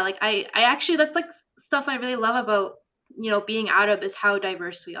 But yeah, like I actually, that's like stuff I really love about being Arab, is how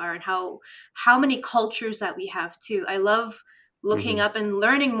diverse we are and how many cultures that we have too. I love looking up and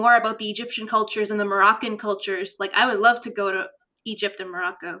learning more about the Egyptian cultures and the Moroccan cultures. Like, I would love to go to Egypt and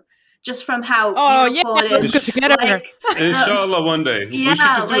Morocco just from how beautiful it is. Let's go together. Like, inshallah, one day we should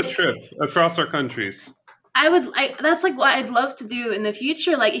just do a trip across our countries. That's like what I'd love to do in the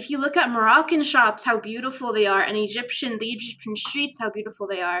future. Like, if you look at Moroccan shops, how beautiful they are, and the Egyptian streets, how beautiful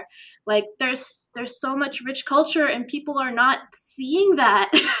they are. Like, there's so much rich culture, and people are not seeing that.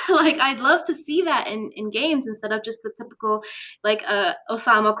 Like, I'd love to see that in games instead of just the typical, like,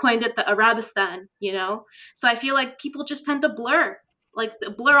 Osama coined it the Arabistan, So I feel like people just tend to blur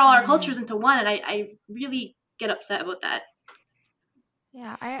all our cultures into one, and I really get upset about that.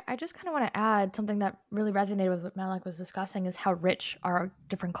 Yeah, I just kind of want to add something that really resonated with what Malik was discussing, is how rich our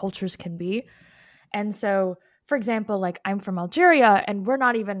different cultures can be. And so, for example, like, I'm from Algeria, and we're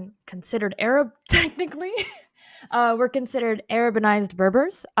not even considered Arab technically. We're considered Arabanized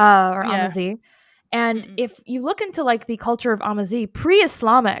Berbers or Amazigh. And if you look into like the culture of Amazigh,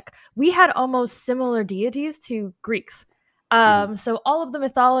 pre-Islamic, we had almost similar deities to Greeks. So all of the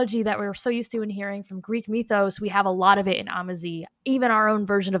mythology that we're so used to in hearing from Greek mythos, we have a lot of it in Amazigh, even our own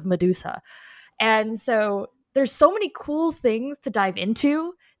version of Medusa. And so there's so many cool things to dive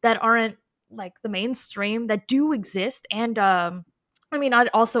into that aren't like the mainstream, that do exist. And I'd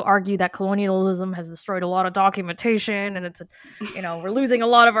also argue that colonialism has destroyed a lot of documentation, and it's, we're losing a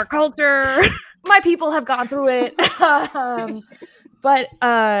lot of our culture. My people have gone through it. But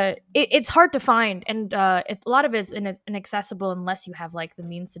it's hard to find, and a lot of it's inaccessible unless you have like the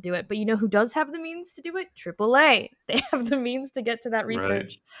means to do it. But you know who does have the means to do it? AAA. They have the means to get to that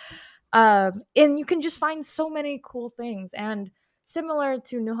research. Right. And you can just find so many cool things. And similar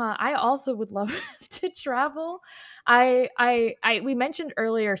to Nuha, I also would love to travel. We mentioned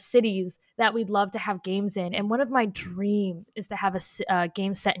earlier cities that we'd love to have games in, and one of my dreams is to have a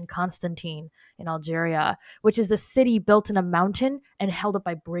game set in Constantine in Algeria, which is a city built in a mountain and held up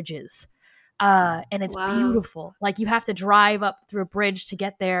by bridges. And it's beautiful. Like, you have to drive up through a bridge to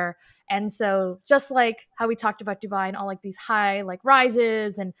get there. And so just like how we talked about Dubai and all like these high like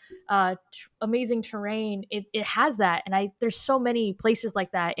rises and amazing terrain, it has that. And there's so many places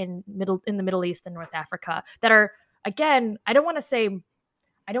like that in the Middle East and North Africa that are, again, I don't want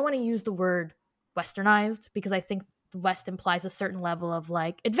to use the word westernized, because I think the West implies a certain level of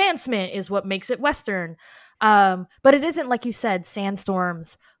like advancement is what makes it Western. But it isn't, like you said,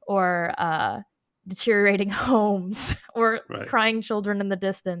 sandstorms or deteriorating homes or crying children in the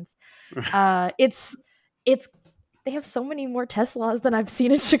distance. It's they have so many more Teslas than I've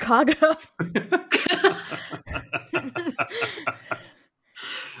seen in Chicago.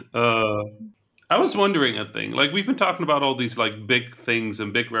 I was wondering a thing. Like, we've been talking about all these like big things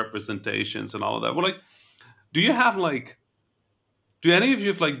and big representations and all of that. Well, like, do any of you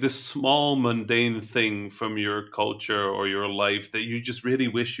have like this small mundane thing from your culture or your life that you just really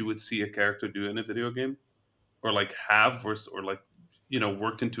wish you would see a character do in a video game, or like have, or like,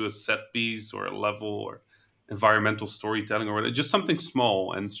 worked into a set piece or a level or environmental storytelling, or just something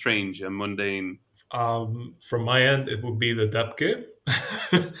small and strange and mundane? From my end, it would be the Depke.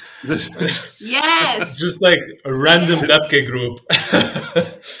 Yes, just like a random Depke group.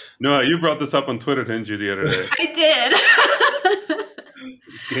 No, you brought this up on Twitter, didn't you, the other day? I did.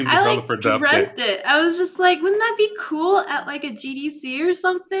 Game developer dreamt it. I was just like, wouldn't that be cool at like a GDC or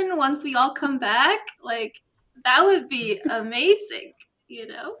something once we all come back? Like, that would be amazing,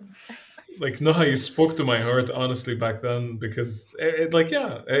 Like, Noha, you spoke to my heart, honestly, back then, because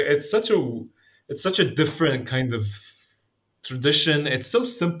it's such a different kind of tradition. It's so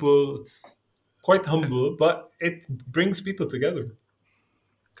simple. quite humble, but it brings people together.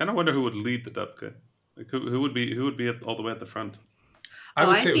 Kind of wonder who would lead the Dubka. Like who would be all the way at the front? I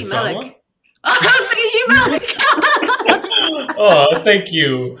would say see Osama. Melik. Oh, I was thinking Melik. Oh, thank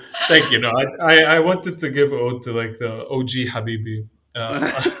you. No, I wanted to give ode to like the OG Habibi.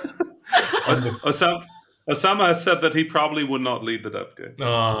 Osama has said that he probably would not lead the Dubka.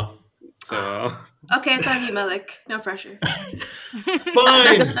 So okay, it's on you, Melik. No pressure.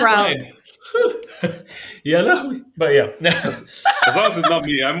 Fine. Yeah, no, but yeah. As long as it's not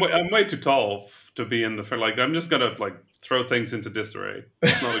me, I'm way too tall to be in the front. Like I'm just gonna like throw things into disarray.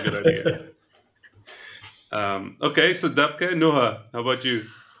 It's not a good idea. Okay, so Dubka, Nuha, how about you?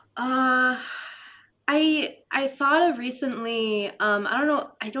 I thought of recently. I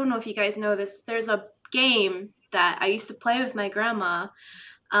don't know if you guys know this. There's a game that I used to play with my grandma,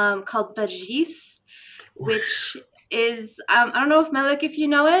 called Bajis, which is I don't know if Melik, if you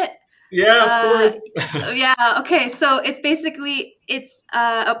know it. Yeah, of course. Yeah. Okay. So it's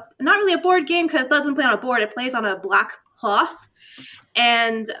not really a board game because it doesn't play on a board. It plays on a black cloth,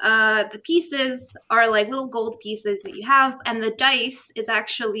 and the pieces are like little gold pieces that you have, and the dice is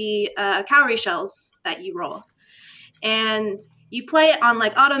actually cowrie shells that you roll, and you play it on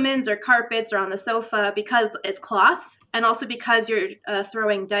like ottomans or carpets or on the sofa because it's cloth, and also because you're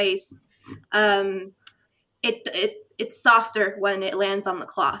throwing dice. It's softer when it lands on the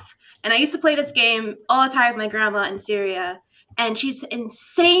cloth. And I used to play this game all the time with my grandma in Syria, and she's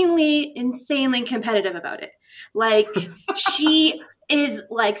insanely competitive about it. Like, she is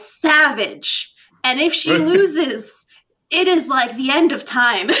like savage, and if she loses, it is like the end of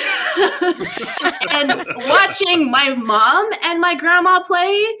time. And watching my mom and my grandma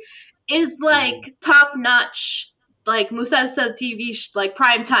play is like top notch. Like Musalsal TV, like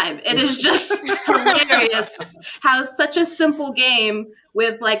prime time. It is just hilarious how such a simple game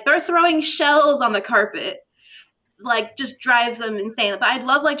with like they're throwing shells on the carpet, like just drives them insane. But I'd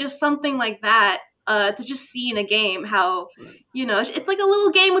love like just something like that to just see in a game. How it's like a little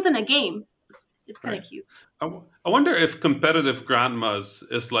game within a game. It's kind of cute. I wonder if competitive grandmas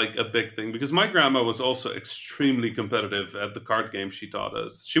is like a big thing, because my grandma was also extremely competitive at the card game she taught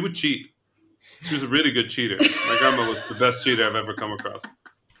us. She would cheat. She was a really good cheater. My grandma was the best cheater I've ever come across.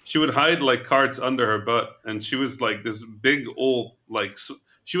 She would hide like cards under her butt, and she was like this big old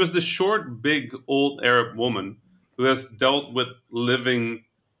she was this short, big old Arab woman who has dealt with living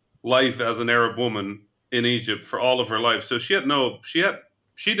life as an Arab woman in Egypt for all of her life. So she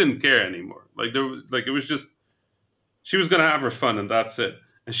didn't care anymore. Like it was just she was gonna have her fun, and that's it.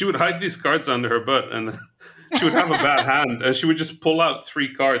 And she would hide these cards under her butt, and she would have a bad hand, and she would just pull out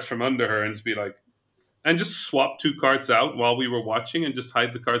 3 cards from under her and just be like, and just swap 2 cards out while we were watching and just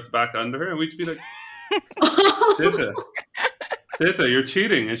hide the cards back under her. And we'd be like, Tita, you're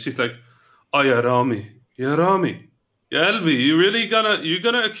cheating. And she's like, oh, ya Rami, Ya Elbi, you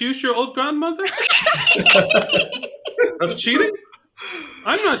gonna accuse your old grandmother of cheating?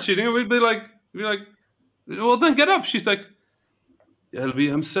 I'm not cheating. And we'd be like, well, then get up. She's like, Elbi,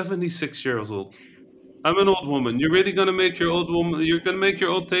 I'm 76 years old. I'm an old woman. You're really gonna make your old woman? You're gonna make your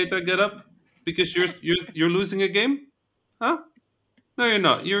old Tata get up because you're losing a game? Huh? No, you're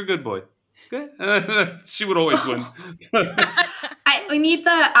not. You're a good boy. Okay. She would always win. We need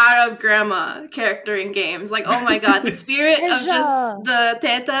the Arab grandma character in games. Like, oh my god, the spirit of just the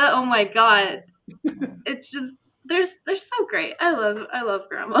Tata. Oh my god, it's just they're so great. I love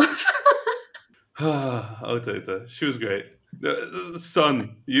grandmas. Oh, Tata, she was great.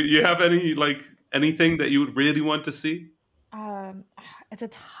 Son, you have anything that you would really want to see? It's a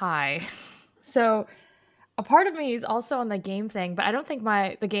tie. So a part of me is also on the game thing, but I don't think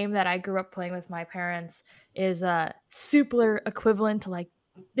the game that I grew up playing with my parents is super equivalent to like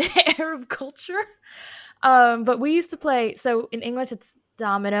Arab culture. But we used to play, so in English it's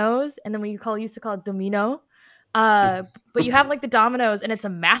dominoes, and then we used to call it domino. But you have like the dominoes, and it's a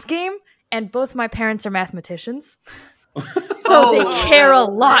math game, and both my parents are mathematicians. So they care a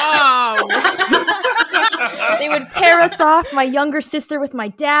lot. They would pair us off, my younger sister with my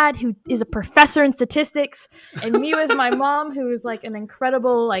dad, who is a professor in statistics, and me with my mom, who is like an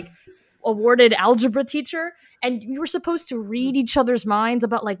incredible like awarded algebra teacher. And we were supposed to read each other's minds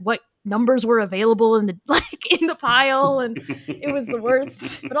about like what numbers were available in the pile, and it was the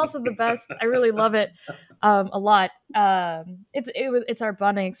worst but also the best. I really love it a lot. It's our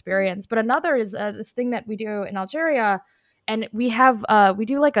bonding experience. But another is this thing that we do in Algeria, and we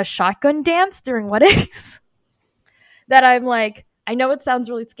do like a shotgun dance during weddings that I'm like, I know it sounds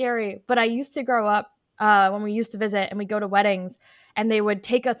really scary, but I used to grow up when we used to visit, and we go to weddings, and they would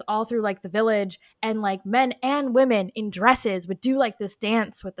take us all through like the village, and like men and women in dresses would do like this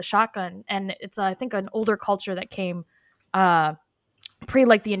dance with the shotgun. And it's I think an older culture that came pre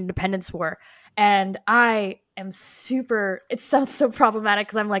like the Independence War. And I am it sounds so problematic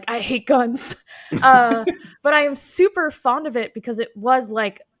because I'm like, I hate guns. But I am super fond of it because it was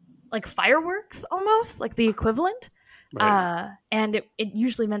like fireworks almost, like the equivalent. Right. And it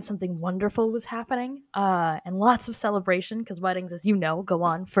usually meant something wonderful was happening, and lots of celebration because weddings, as you know, go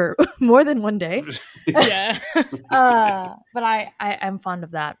on for more than one day. Yeah. But I'm fond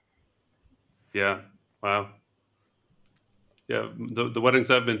of that. Yeah. Wow. Yeah, the weddings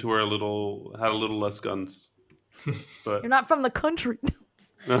I've been to were had a little less guns. But you're not from the country.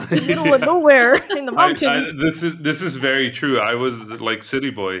 The middle of nowhere in the mountains. This is very true. I was like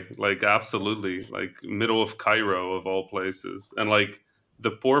city boy, like absolutely, like middle of Cairo of all places, and like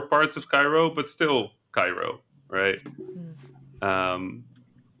the poor parts of Cairo, but still Cairo, right?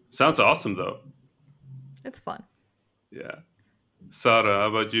 Sounds awesome though. It's fun. Yeah, Sarah, how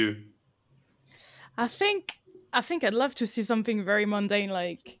about you? I think I'd love to see something very mundane,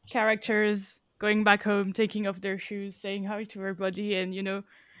 like characters going back home, taking off their shoes, saying hi to everybody, and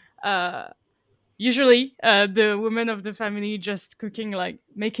usually the women of the family just cooking, like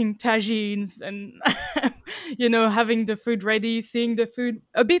making tagines and having the food ready, seeing the food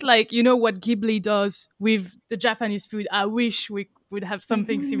a bit like what Ghibli does with the Japanese food. I wish we would have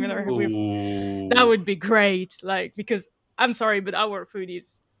something similar with that. Would be great, like, because I'm sorry, but our food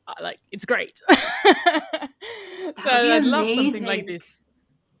is like, it's great. So I'd love something like this.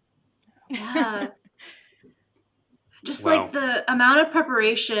 Yeah. Just like the amount of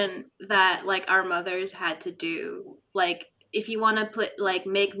preparation that like our mothers had to do. Like if you want to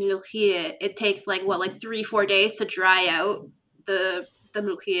make mlokhie, it takes like 3-4 days to dry out the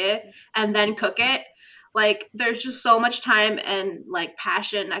mlokhie and then cook it. Like there's just so much time and like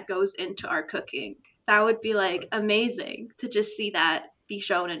passion that goes into our cooking. That would be like amazing to just see that be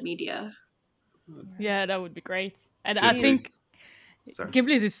shown in media. Yeah, that would be great. And I think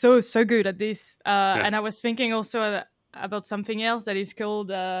Ghibli is so good at this. And I was thinking also about something else that is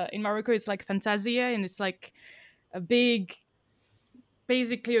called in Morocco. It's like Fantasia, and it's like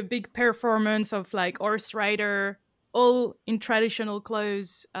basically a big performance of like horse rider, all in traditional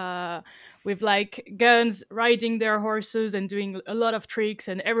clothes, with like guns riding their horses and doing a lot of tricks,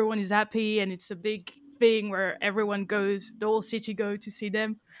 and everyone is happy, and it's a big thing where everyone goes, the whole city go to see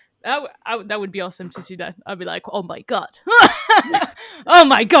them. That would be awesome to see that. I'd be like, oh my god. Oh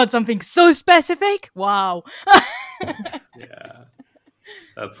my god, something so specific. Wow. Yeah,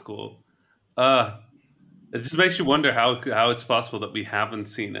 that's cool. It just makes you wonder how it's possible that we haven't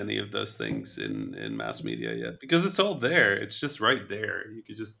seen any of those things in mass media yet, because it's all there. It's just right there. You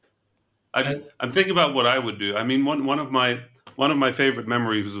could just I'm thinking about what I would do. I mean, one of my favorite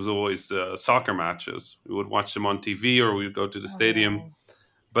memories was always soccer matches. We would watch them on TV, or we would go to the stadium.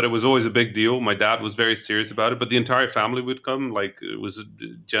 But it was always a big deal. My dad was very serious about it, but the entire family would come. Like, it was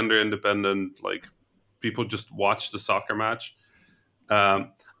gender independent. Like, people just watched the soccer match. I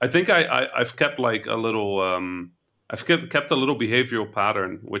think I've kept like a little. I've kept a little behavioral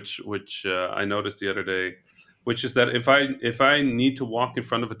pattern, which I noticed the other day, which is that if I need to walk in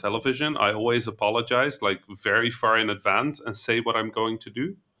front of a television, I always apologize like very far in advance and say what I'm going to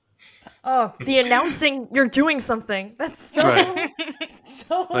do. Oh, the announcing you're doing something. That's so right.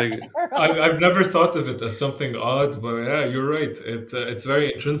 So like, I've never thought of it as something odd, but yeah, you're right. It's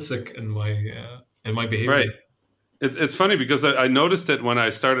very intrinsic in my behavior. Right. It's funny because I noticed it when I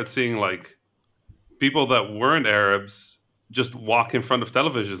started seeing like people that weren't Arabs just walk in front of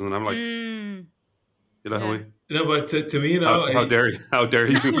televisions, and I'm like, but to me now, how dare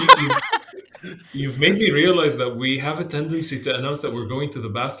you? You've made me realize that we have a tendency to announce that we're going to the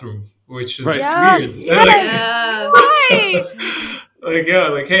bathroom, which is right. weird. Yes.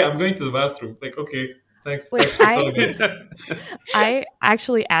 Like, hey, I'm going to the bathroom. Like, okay, thanks. Wait, I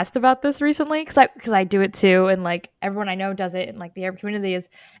actually asked about this recently because I do it too, and like everyone I know does it, and like the Arab community is.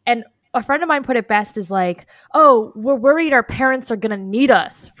 And a friend of mine put it best is like, oh, we're worried our parents are gonna need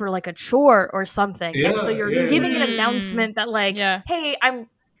us for like a chore or something, and so you're giving an announcement that like, hey, I'm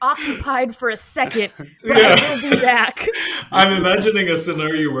occupied for a second, but I will be back. I'm imagining a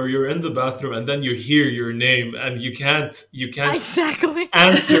scenario where you're in the bathroom and then you hear your name and you can't exactly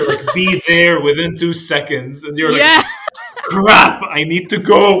answer, like be there within 2 seconds, and you're like, crap, I need to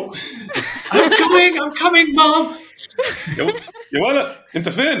go. I'm coming, Mom. You wanna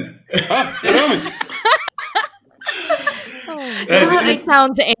intervene? It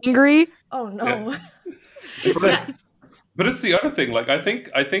sounds angry. Oh no. Yeah. But it's the other thing. Like I think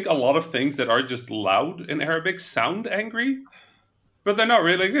a lot of things that are just loud in Arabic sound angry, but they're not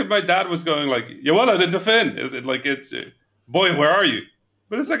really. Like, my dad was going like, "Ya walad indafin." Is it like it's, boy, where are you?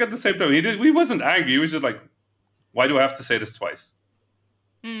 But it's like at the same time, he wasn't angry. He was just like, why do I have to say this twice?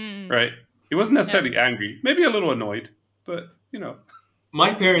 Right? He wasn't necessarily angry. Maybe a little annoyed, but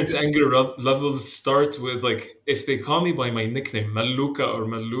My parents' anger levels start with, like, if they call me by my nickname, Maluka or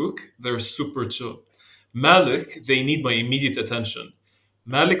Maluk, they're super chill. Malik, they need my immediate attention.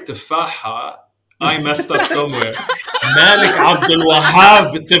 Malik Tafaha, I messed up somewhere. Malik Abdul Wahab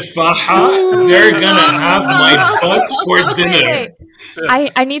Tafaha, they're gonna have my butt for dinner.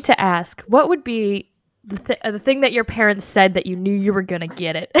 Wait. I need to ask, what would be the thing that your parents said that you knew you were gonna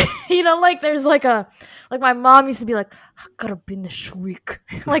get it? Like there's like my mom used to be like, I gotta be in the shriek.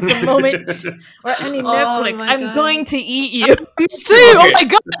 Like the moment or any Netflix, I'm going to eat you. Me too. Oh my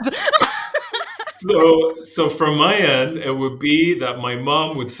god. So from my end, it would be that my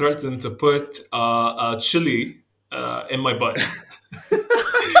mom would threaten to put a chili in my butt.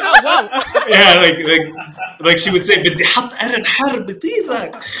 Oh wow. Yeah, like she would say, "بدي حط قرن حر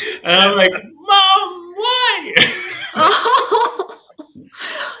بطيزك," and I'm like, "Mom, why?" Oh,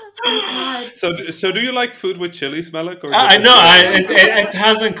 God. So do you like food with chili, Malik? Or I know it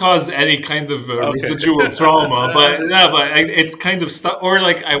hasn't caused any kind of residual trauma, but it's kind of stuff. Or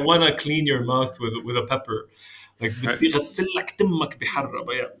like, I want to clean your mouth with a pepper, like بدي غسلك دمك بحرة.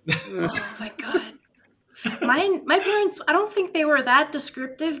 But yeah. Oh my God. My parents, I don't think they were that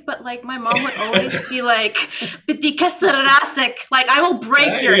descriptive, but like my mom would always be like, "بدي كسر راسك," like I will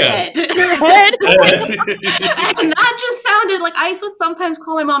break your head. Your head? And that just sounded like I would sometimes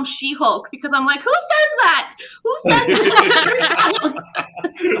call my mom She-Hulk because I'm like, who says that? Who says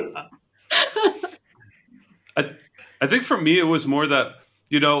that? I think for me it was more that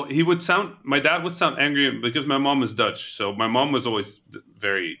my dad would sound angry because my mom is Dutch, so my mom was always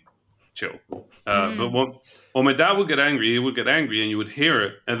very chill. But when my dad would get angry, he would get angry, and you would hear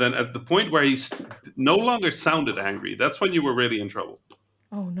it. And then at the point where he no longer sounded angry, that's when you were really in trouble.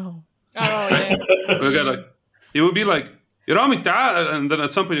 Oh no! Oh yeah. He would be like, "Rami, ta'al," and then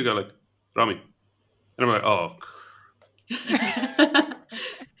at some point you go like, "Rami," and I'm like, "Oh."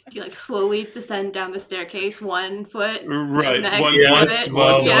 You like slowly descend down the staircase, 1 foot, right? Next,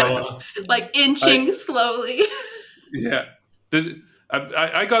 like inching slowly. Yeah.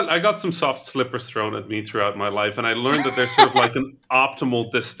 I got some soft slippers thrown at me throughout my life, and I learned that there's sort of like an optimal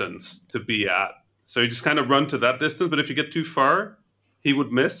distance to be at. So you just kind of run to that distance, but if you get too far, he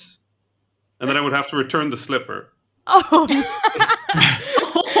would miss, and then I would have to return the slipper. Oh.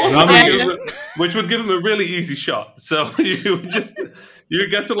 Which would give him a really easy shot. So you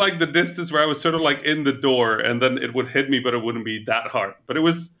get to like the distance where I was sort of like in the door, and then it would hit me, but it wouldn't be that hard. But it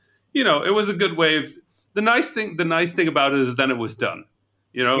was, it was a good way of. The nice thing about it is then it was done.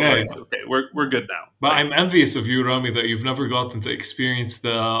 Okay, we're good now. But I'm envious of you, Rami, that you've never gotten to experience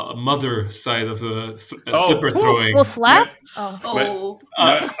the mother side of the slipper throwing. Well, slap? Yeah. Oh.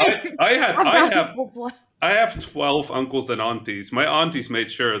 I have 12 uncles and aunties. My aunties made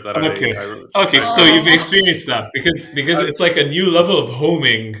sure that Okay, so you've experienced that because it's like a new level of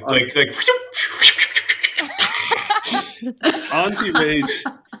homing, like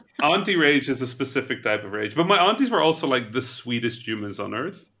Auntie rage is a specific type of rage, but my aunties were also like the sweetest humans on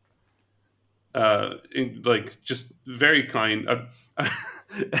earth. Just very kind.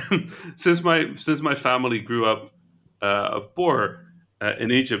 Since my family grew up poor in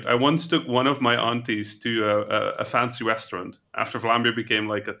Egypt, I once took one of my aunties to a fancy restaurant after Vlaambir became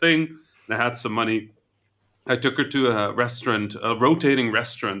like a thing, and I had some money. I took her to a rotating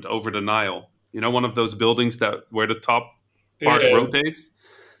restaurant over the Nile. One of those buildings where the top part rotates.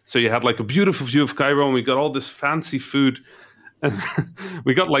 So you had like a beautiful view of Cairo, and we got all this fancy food. And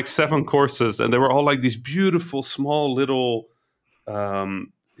we got like 7 courses, and they were all like these beautiful, small, little,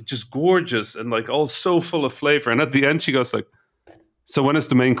 just gorgeous, and like all so full of flavor. And at the end, she goes like, "So when is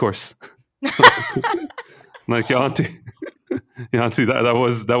the main course?" Like, your auntie,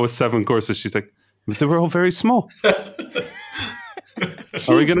 that was 7 courses. She's like, "But they were all very small."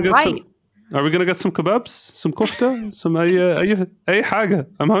 Are we gonna get some? Are we going to get some kebabs, some kofta, some ay haga?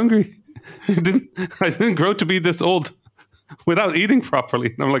 I'm hungry. I didn't grow to be this old without eating properly.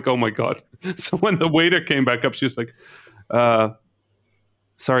 And I'm like, oh my God. So when the waiter came back up, she was like,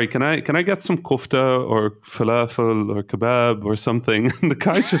 sorry, can I get some kofta or falafel or kebab or something? And the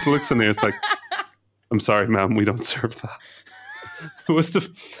guy just looks in there and is like, I'm sorry, ma'am, we don't serve that. It was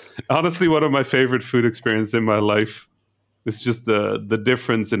honestly one of my favorite food experiences in my life. It's just the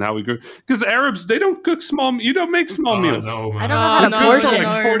difference in how we grew. Because Arabs, they don't cook you don't make small meals. No, I don't know how to cook for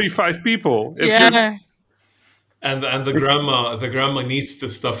like 45 people. and the grandma needs to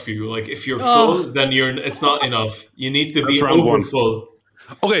stuff you. Like if you're Oh. full, then it's not enough. You need to That's be round over one. full.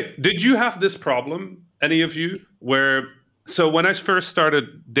 Okay, did you have this problem, any of you, where so when I first started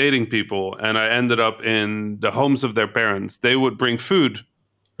dating people and I ended up in the homes of their parents, they would bring food,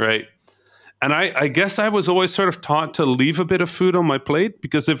 right? And I guess I was always sort of taught to leave a bit of food on my plate,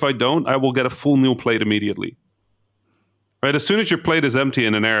 because if I don't, I will get a full meal plate immediately. Right, as soon as your plate is empty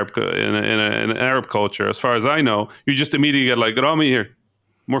in an Arab in an Arab culture, as far as I know, you just immediately get like, Rami, here,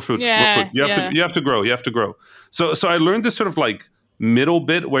 more food, more Yeah, food. You have to grow. So I learned this sort of like middle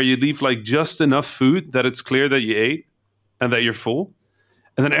bit where you leave like just enough food that it's clear that you ate and that you're full.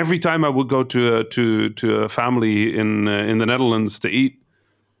 And then every time I would go to a family in the Netherlands to eat,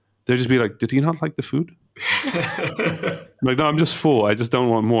 they'd just be like, "Did he not like the food?" I'm like, no, I'm just full. I just don't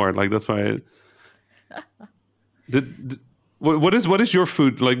want more. Like that's why. What is your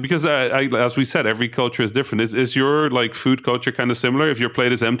food like? Because I as we said, every culture is different. Is your like food culture kind of similar? If your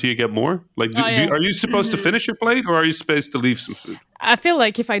plate is empty, you get more. Like, are you supposed to finish your plate, or are you supposed to leave some food? I feel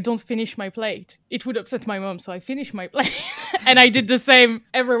like if I don't finish my plate, it would upset my mom. So I finish my plate, and I did the same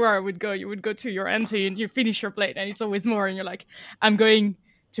everywhere I would go. You would go to your auntie and you finish your plate, and it's always more. And you're like, I'm going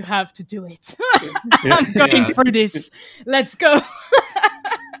to have to do it. I'm going for this. Let's go.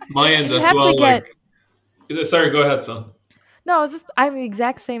 My end as well. Sorry, go ahead, son. No, I'm the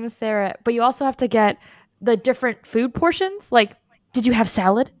exact same as Sarah, but you also have to get the different food portions. Like, did you have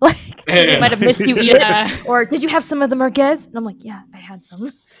salad? Like, I might have missed you eating. Or did you have some of the merguez? And I'm like, yeah, I had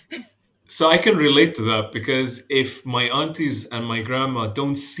some. So I can relate to that, because if my aunties and my grandma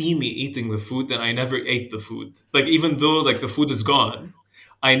don't see me eating the food, then I never ate the food. Like, even though like the food is gone,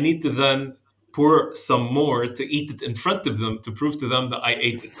 I need to then pour some more to eat it in front of them to prove to them that I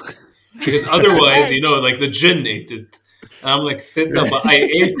ate it. Because otherwise, like the jinn ate it. And I'm like, Tita, but I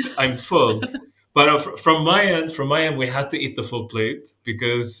ate, I'm full. But from my end, we had to eat the full plate,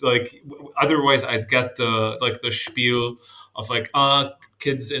 because like otherwise I'd get the spiel of like,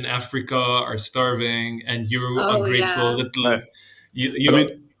 kids in Africa are starving and you're ungrateful little.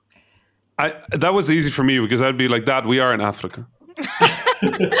 That was easy for me, because I'd be like, Dad, we are in Africa.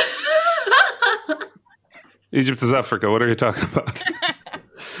 Egypt is Africa. What are you talking about?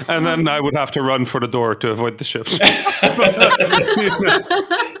 And then I would have to run for the door to avoid the ships.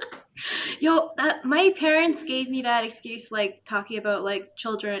 My parents gave me that excuse, like talking about like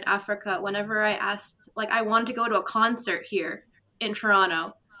children in Africa, whenever I asked, like I wanted to go to a concert here in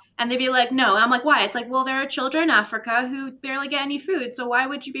Toronto. And they'd be like, no. And I'm like, why? It's like, well, there are children in Africa who barely get any food. So why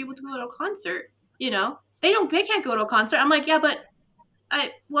would you be able to go to a concert? They can't go to a concert. I'm like, yeah, but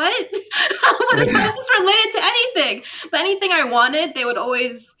what? How is this related to anything? But anything I wanted, they would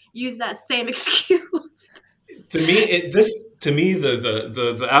always use that same excuse. To me,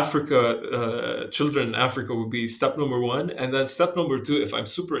 the Africa children in Africa would be step number 1, and then step number 2, if I'm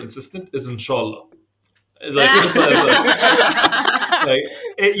super insistent, is inshallah.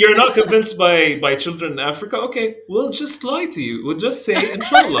 You're not convinced by children in Africa? Okay, we'll just lie to you. We'll just say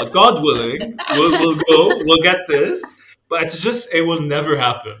inshallah, God willing, we'll go, we'll get this. But it will never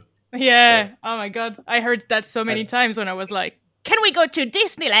happen. Yeah. So. Oh my God. I heard that so many times when I was like, can we go to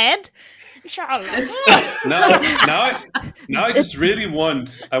Disneyland? Inshallah. Now I just really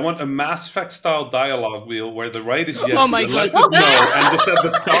want a Mass Effect style dialogue wheel where the right is yes, oh my the God. left is no, and just at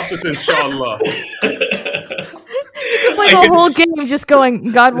the top is inshallah. You play the whole game just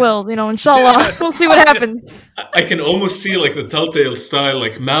going, God will, inshallah. We'll see what happens. I can almost see like the Telltale style,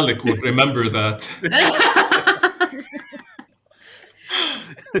 like Malik would remember that.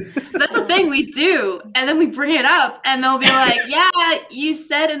 That's the thing we do, and then we bring it up, and they'll be like, yeah, you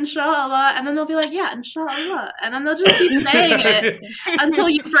said inshallah, and then they'll be like, yeah, inshallah, and then they'll just keep saying it until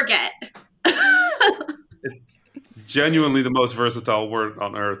you forget. It's genuinely the most versatile word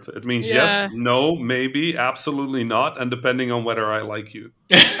on earth. It means yes, no, maybe, absolutely not, and depending on whether I like you.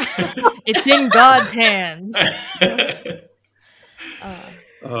 It's in God's hands.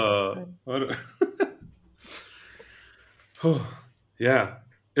 Yeah.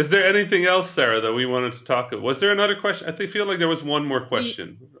 Is there anything else, Sarah, that we wanted to talk about? Was there another question? I feel like there was one more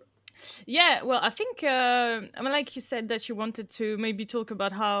question. Yeah, well, I think, like you said that you wanted to maybe talk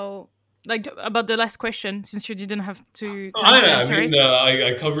about about the last question, since you didn't have to answer it.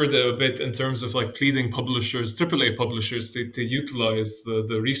 I covered it a bit in terms of like pleading publishers, AAA publishers, to utilize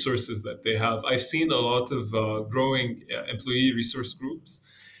the resources that they have. I've seen a lot of growing employee resource groups.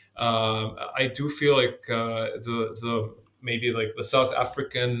 I do feel like the maybe like the South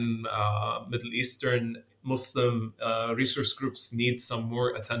African, Middle Eastern, Muslim resource groups need some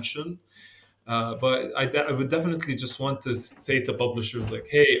more attention. But I would definitely just want to say to publishers like,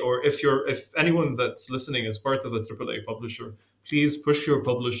 hey, or if anyone that's listening is part of a AAA publisher, please push your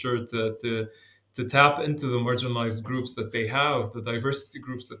publisher to tap into the marginalized groups that they have, the diversity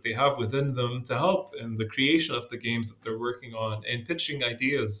groups that they have within them, to help in the creation of the games that they're working on and pitching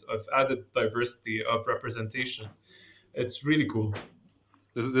ideas of added diversity, of representation. It's really cool.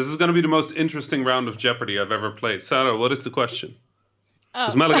 This is going to be the most interesting round of Jeopardy I've ever played. Sarah, what is the question?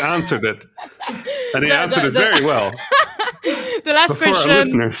 Because Malik answered it, and he answered it very well. The last question. For our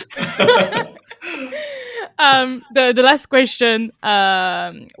listeners. The last question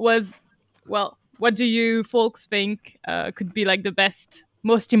was, well, what do you folks think could be like the best,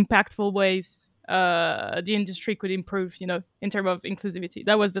 most impactful ways the industry could improve, in terms of inclusivity?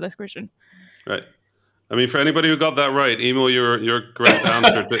 That was the last question. Right. I mean, for anybody who got that right, email your correct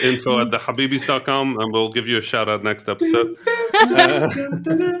answer to info@thehabibis.com, and we'll give you a shout out next episode.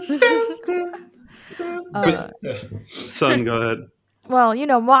 Son, go ahead. Well,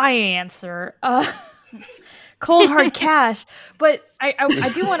 my answer. Cold hard cash. But I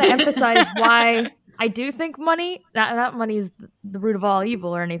do want to emphasize why I do think money, not money is the root of all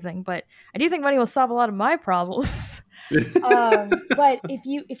evil or anything, but I do think money will solve a lot of my problems. But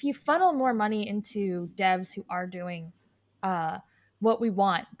if you funnel more money into devs who are doing what we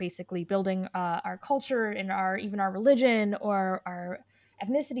want, basically building our culture and even our religion or our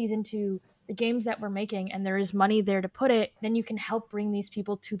ethnicities into the games that we're making, and there is money there to put it, then you can help bring these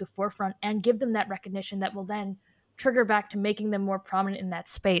people to the forefront and give them that recognition that will then trigger back to making them more prominent in that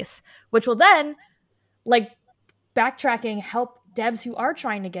space, which will then, like, backtracking, help devs who are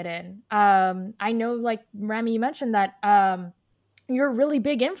trying to get in. I know, like Rami, you mentioned that you're a really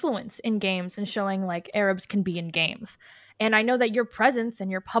big influence in games and showing like Arabs can be in games. And I know that your presence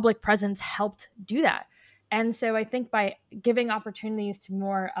and your public presence helped do that. And so I think by giving opportunities to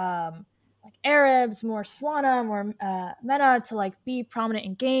more like Arabs, more Swana, more MENA to like be prominent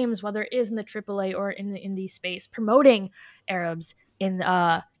in games, whether it is in the AAA or in the indie space, promoting Arabs in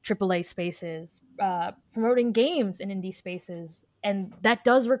AAA spaces, promoting games in indie spaces. And that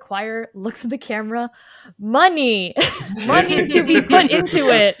does require, looks at the camera, money to be put into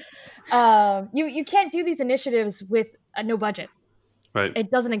it. You can't do these initiatives with no budget. Right.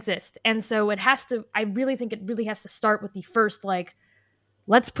 It doesn't exist. And so I really think it really has to start with the first, like,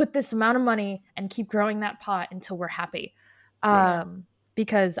 let's put this amount of money and keep growing that pot until we're happy.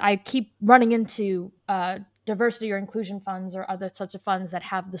 Because I keep running into diversity or inclusion funds or other sorts of funds that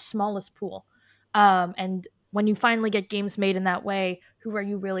have the smallest pool. And when you finally get games made in that way, who are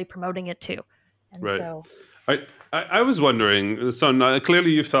you really promoting it to? And right. So I was wondering, son,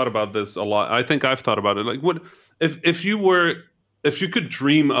 clearly you've thought about this a lot. I think I've thought about it. Like, what if you could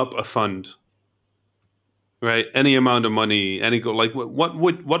dream up a fund, right? Any amount of money, any goal, like what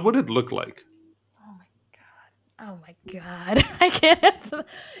would it look like? Oh my god! I can't answer that.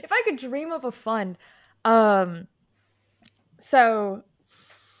 If I could dream up a fund, so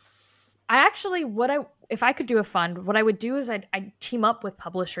I actually if I could do a fund, what I would do is I'd team up with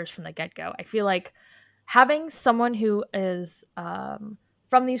publishers from the get-go. I feel like having someone who is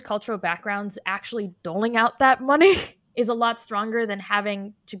from these cultural backgrounds actually doling out that money is a lot stronger than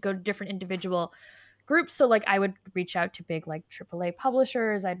having to go to different individual groups. So like I would reach out to big like AAA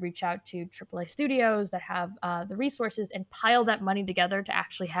publishers. I'd reach out to AAA studios that have the resources and pile that money together to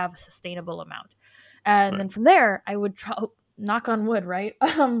actually have a sustainable amount. And then from there, I would knock on wood, right?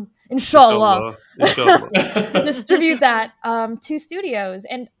 Inshallah. Distribute that to studios.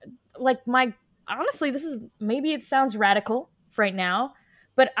 And like honestly, maybe it sounds radical right now,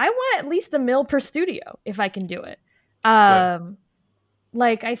 but I want at least $1 million per studio if I can do it.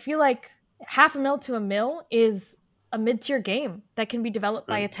 Like I feel like $500,000 to $1 million is a mid-tier game that can be developed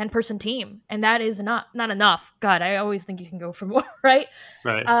by a 10-person team, and that is not enough. God, I always think you can go for more, right?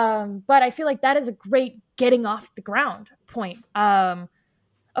 Right. But I feel like that is a great getting off the ground point.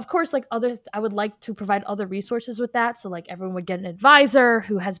 Of course, like I would like to provide other resources with that. So like everyone would get an advisor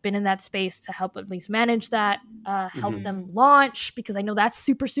who has been in that space to help at least manage that, help them launch, because I know that's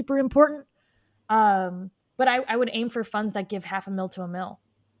super, super important. But I would aim for funds that give $500,000 to $1 million.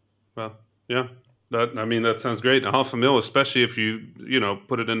 Well, yeah. That sounds great. $500,000, especially if you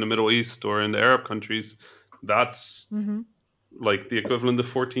put it in the Middle East or in the Arab countries, that's like the equivalent of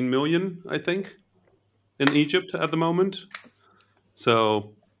 14 million, I think, in Egypt at the moment.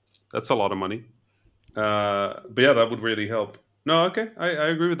 So that's a lot of money. But yeah, that would really help. No, okay, I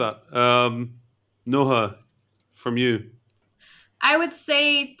agree with that. Noha, from you. I would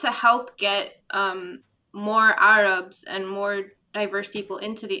say to help get more Arabs and more diverse people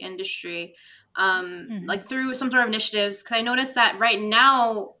into the industry, like through some sort of initiatives. Because I noticed that right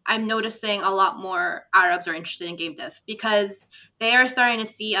now I'm noticing a lot more Arabs are interested in game dev because they are starting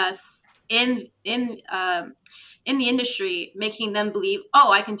to see us in the industry, making them believe,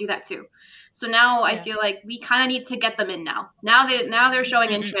 oh, I can do that too. So now I feel like we kind of need to get them in now. Now they're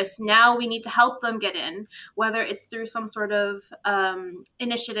showing interest. Now we need to help them get in, whether it's through some sort of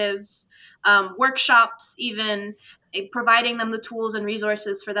initiatives, workshops, even providing them the tools and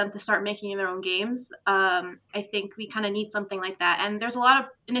resources for them to start making their own games. I think we kind of need something like that. And there's a lot of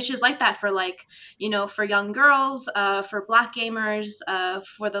initiatives like that for for young girls, for Black gamers,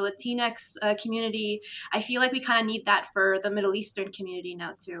 for the Latinx community. I feel like we kind of need that for the Middle Eastern community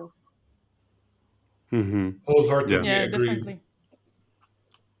now too. Wholeheartedly agree. Definitely.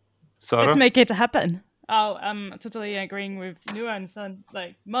 Sarah? Let's make it happen. Oh, I'm totally agreeing with Nua and Son.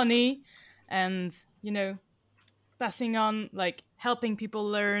 Like money and, passing on, like helping people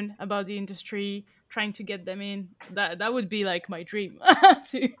learn about the industry, trying to get them in. That would be like my dream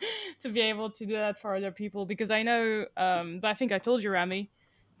to be able to do that for other people. Because I know, but I think I told you, Rami,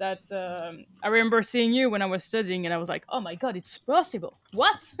 that I remember seeing you when I was studying, and I was like, "Oh my god, it's possible!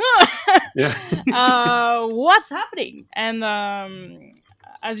 What? What's happening?" And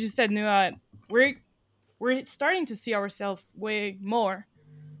as you said, Nua, we're starting to see ourselves way more.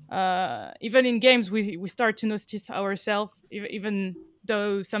 Even in games, we start to notice ourselves, even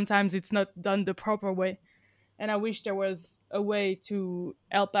though sometimes it's not done the proper way. And I wish there was a way to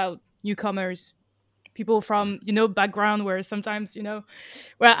help out newcomers, people from background where sometimes well,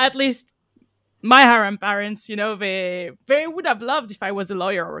 at least my harem parents, they would have loved if I was a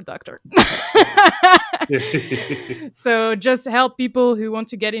lawyer or a doctor. So just help people who want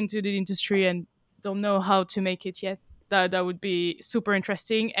to get into the industry and don't know how to make it yet. That would be super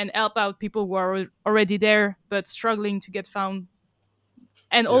interesting, and help out people who are already there but struggling to get found.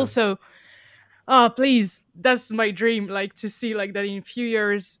 And also, please, that's my dream, like to see like that in a few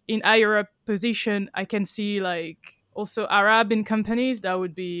years in higher up position, I can see like also Arab in companies. That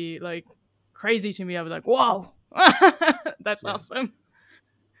would be like crazy to me. I was like, wow, that's awesome.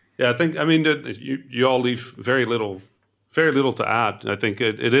 Yeah, I mean, you all leave very little to add. I think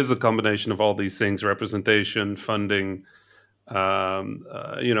it is a combination of all these things: representation, funding,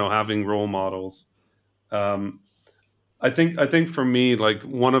 having role models. I think for me, like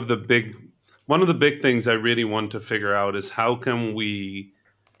one of the big things I really want to figure out is how can we,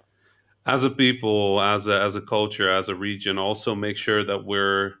 as a people, as a culture, as a region, also make sure that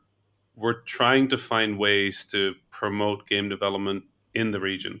we're trying to find ways to promote game development in the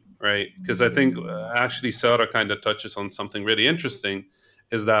region, right? Because I think actually Sarah kind of touches on something really interesting,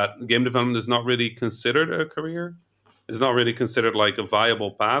 is that game development is not really considered a career. It's not really considered like a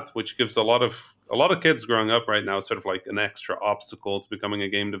viable path, which gives a lot of kids growing up right now sort of like an extra obstacle to becoming a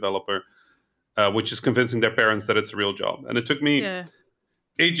game developer, which is convincing their parents that it's a real job. And it took me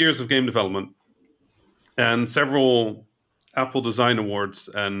 8 years of game development and several Apple Design Awards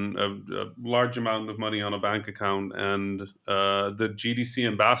and a large amount of money on a bank account and the GDC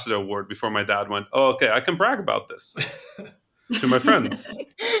Ambassador Award before my dad went, "Oh, okay, I can brag about this to my friends."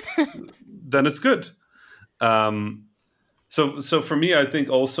 Then it's good. So for me, I think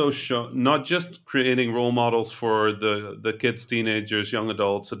also not just creating role models for the kids, teenagers, young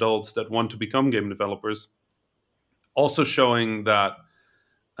adults that want to become game developers, also showing that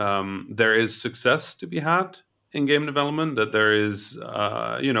there is success to be had in game development, that there is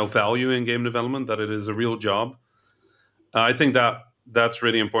value in game development, that it is a real job. I think that's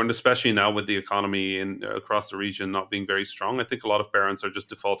really important, especially now with the economy across the region not being very strong. I think a lot of parents are just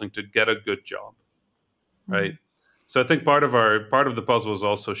defaulting to get a good job, right? So I think part of the puzzle is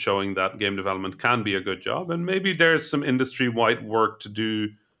also showing that game development can be a good job, and maybe there's some industry-wide work to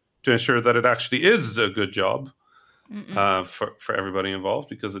do to ensure that it actually is a good job for everybody involved,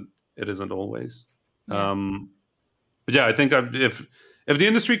 because it isn't always. But yeah, I think if the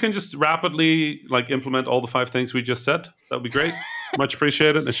industry can just rapidly like implement all the 5 things we just said, that would be great. Much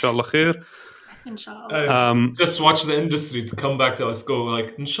appreciated. Inshallah khair. Inshallah. Just watch the industry to come back to us, go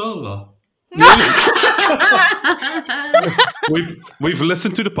like, Inshallah. We've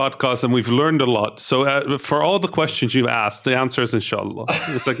listened to the podcast and we've learned a lot. So for all the questions you asked, the answer is Inshallah.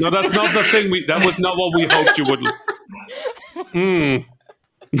 It's like, no, that's not the thing. That was not what we hoped you would.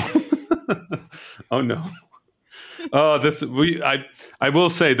 Oh no. I will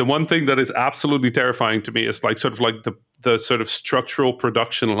say the one thing that is absolutely terrifying to me is like sort of like the sort of structural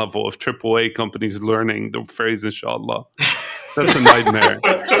production level of AAA companies learning the phrase Inshallah. That's a nightmare.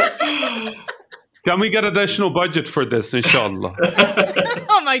 Can we get additional budget for this, Inshallah?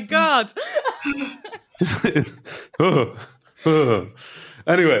 Oh my god.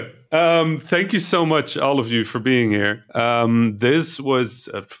 Anyway, Thank you so much, all of you, for being here. This was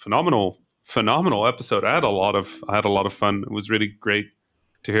a phenomenal episode. I had a lot of fun. It was really great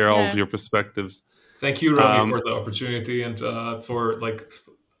to hear all of your perspectives. Thank you, Rami, for the opportunity, and for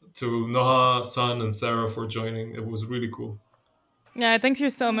to Noha, Sun, and Sarah for joining. It was really cool. Yeah, thank you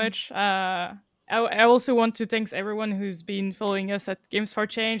so much. I also want to thank everyone who's been following us at Games for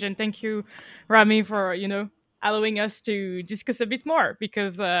Change, and thank you, Rami, for allowing us to discuss a bit more,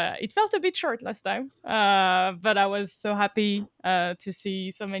 because it felt a bit short last time. But I was so happy to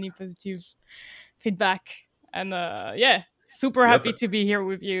see so many positive feedback, and super happy to be here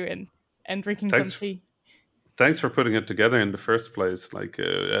with you and drinking some tea. Thanks for putting it together in the first place.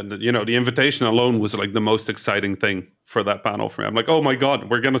 And the invitation alone was like the most exciting thing for that panel for me. I'm like, oh my God,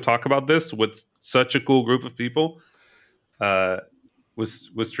 we're going to talk about this with such a cool group of people.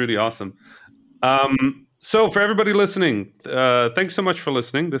 Was truly awesome. So for everybody listening, thanks so much for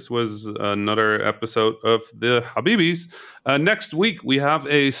listening. This was another episode of the Habibis. Next week, we have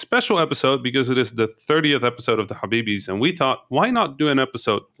a special episode because it is the 30th episode of the Habibis. And we thought, why not do an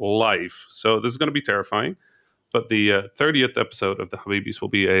episode live? So this is going to be terrifying. But the 30th episode of the Habibis will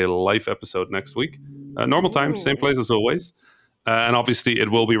be a live episode next week. Normal time, same place as always. And obviously, it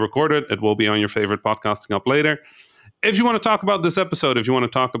will be recorded. It will be on your favorite podcasting app later. If you want to talk about this episode, if you want to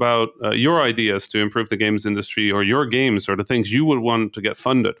talk about your ideas to improve the games industry, or your games, or the things you would want to get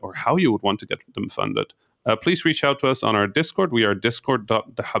funded, or how you would want to get them funded, please reach out to us on our Discord. We are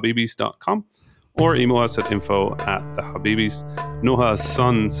discord.thehabibis.com, or email us at info@thehabibis. Noha,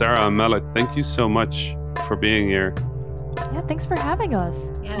 Sun, Sarah, and Malik, thank you so much for being here. Yeah, thanks for having us.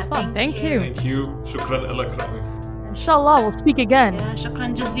 Yeah, it was fun. Thank you. Thank you. Shukran alak, Rami. Inshallah, we'll speak again. Yeah,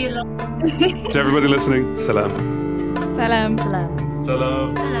 shukran jazeela. To everybody listening, salam. Salam. Salam.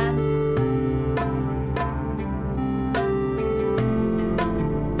 Salam. Salam.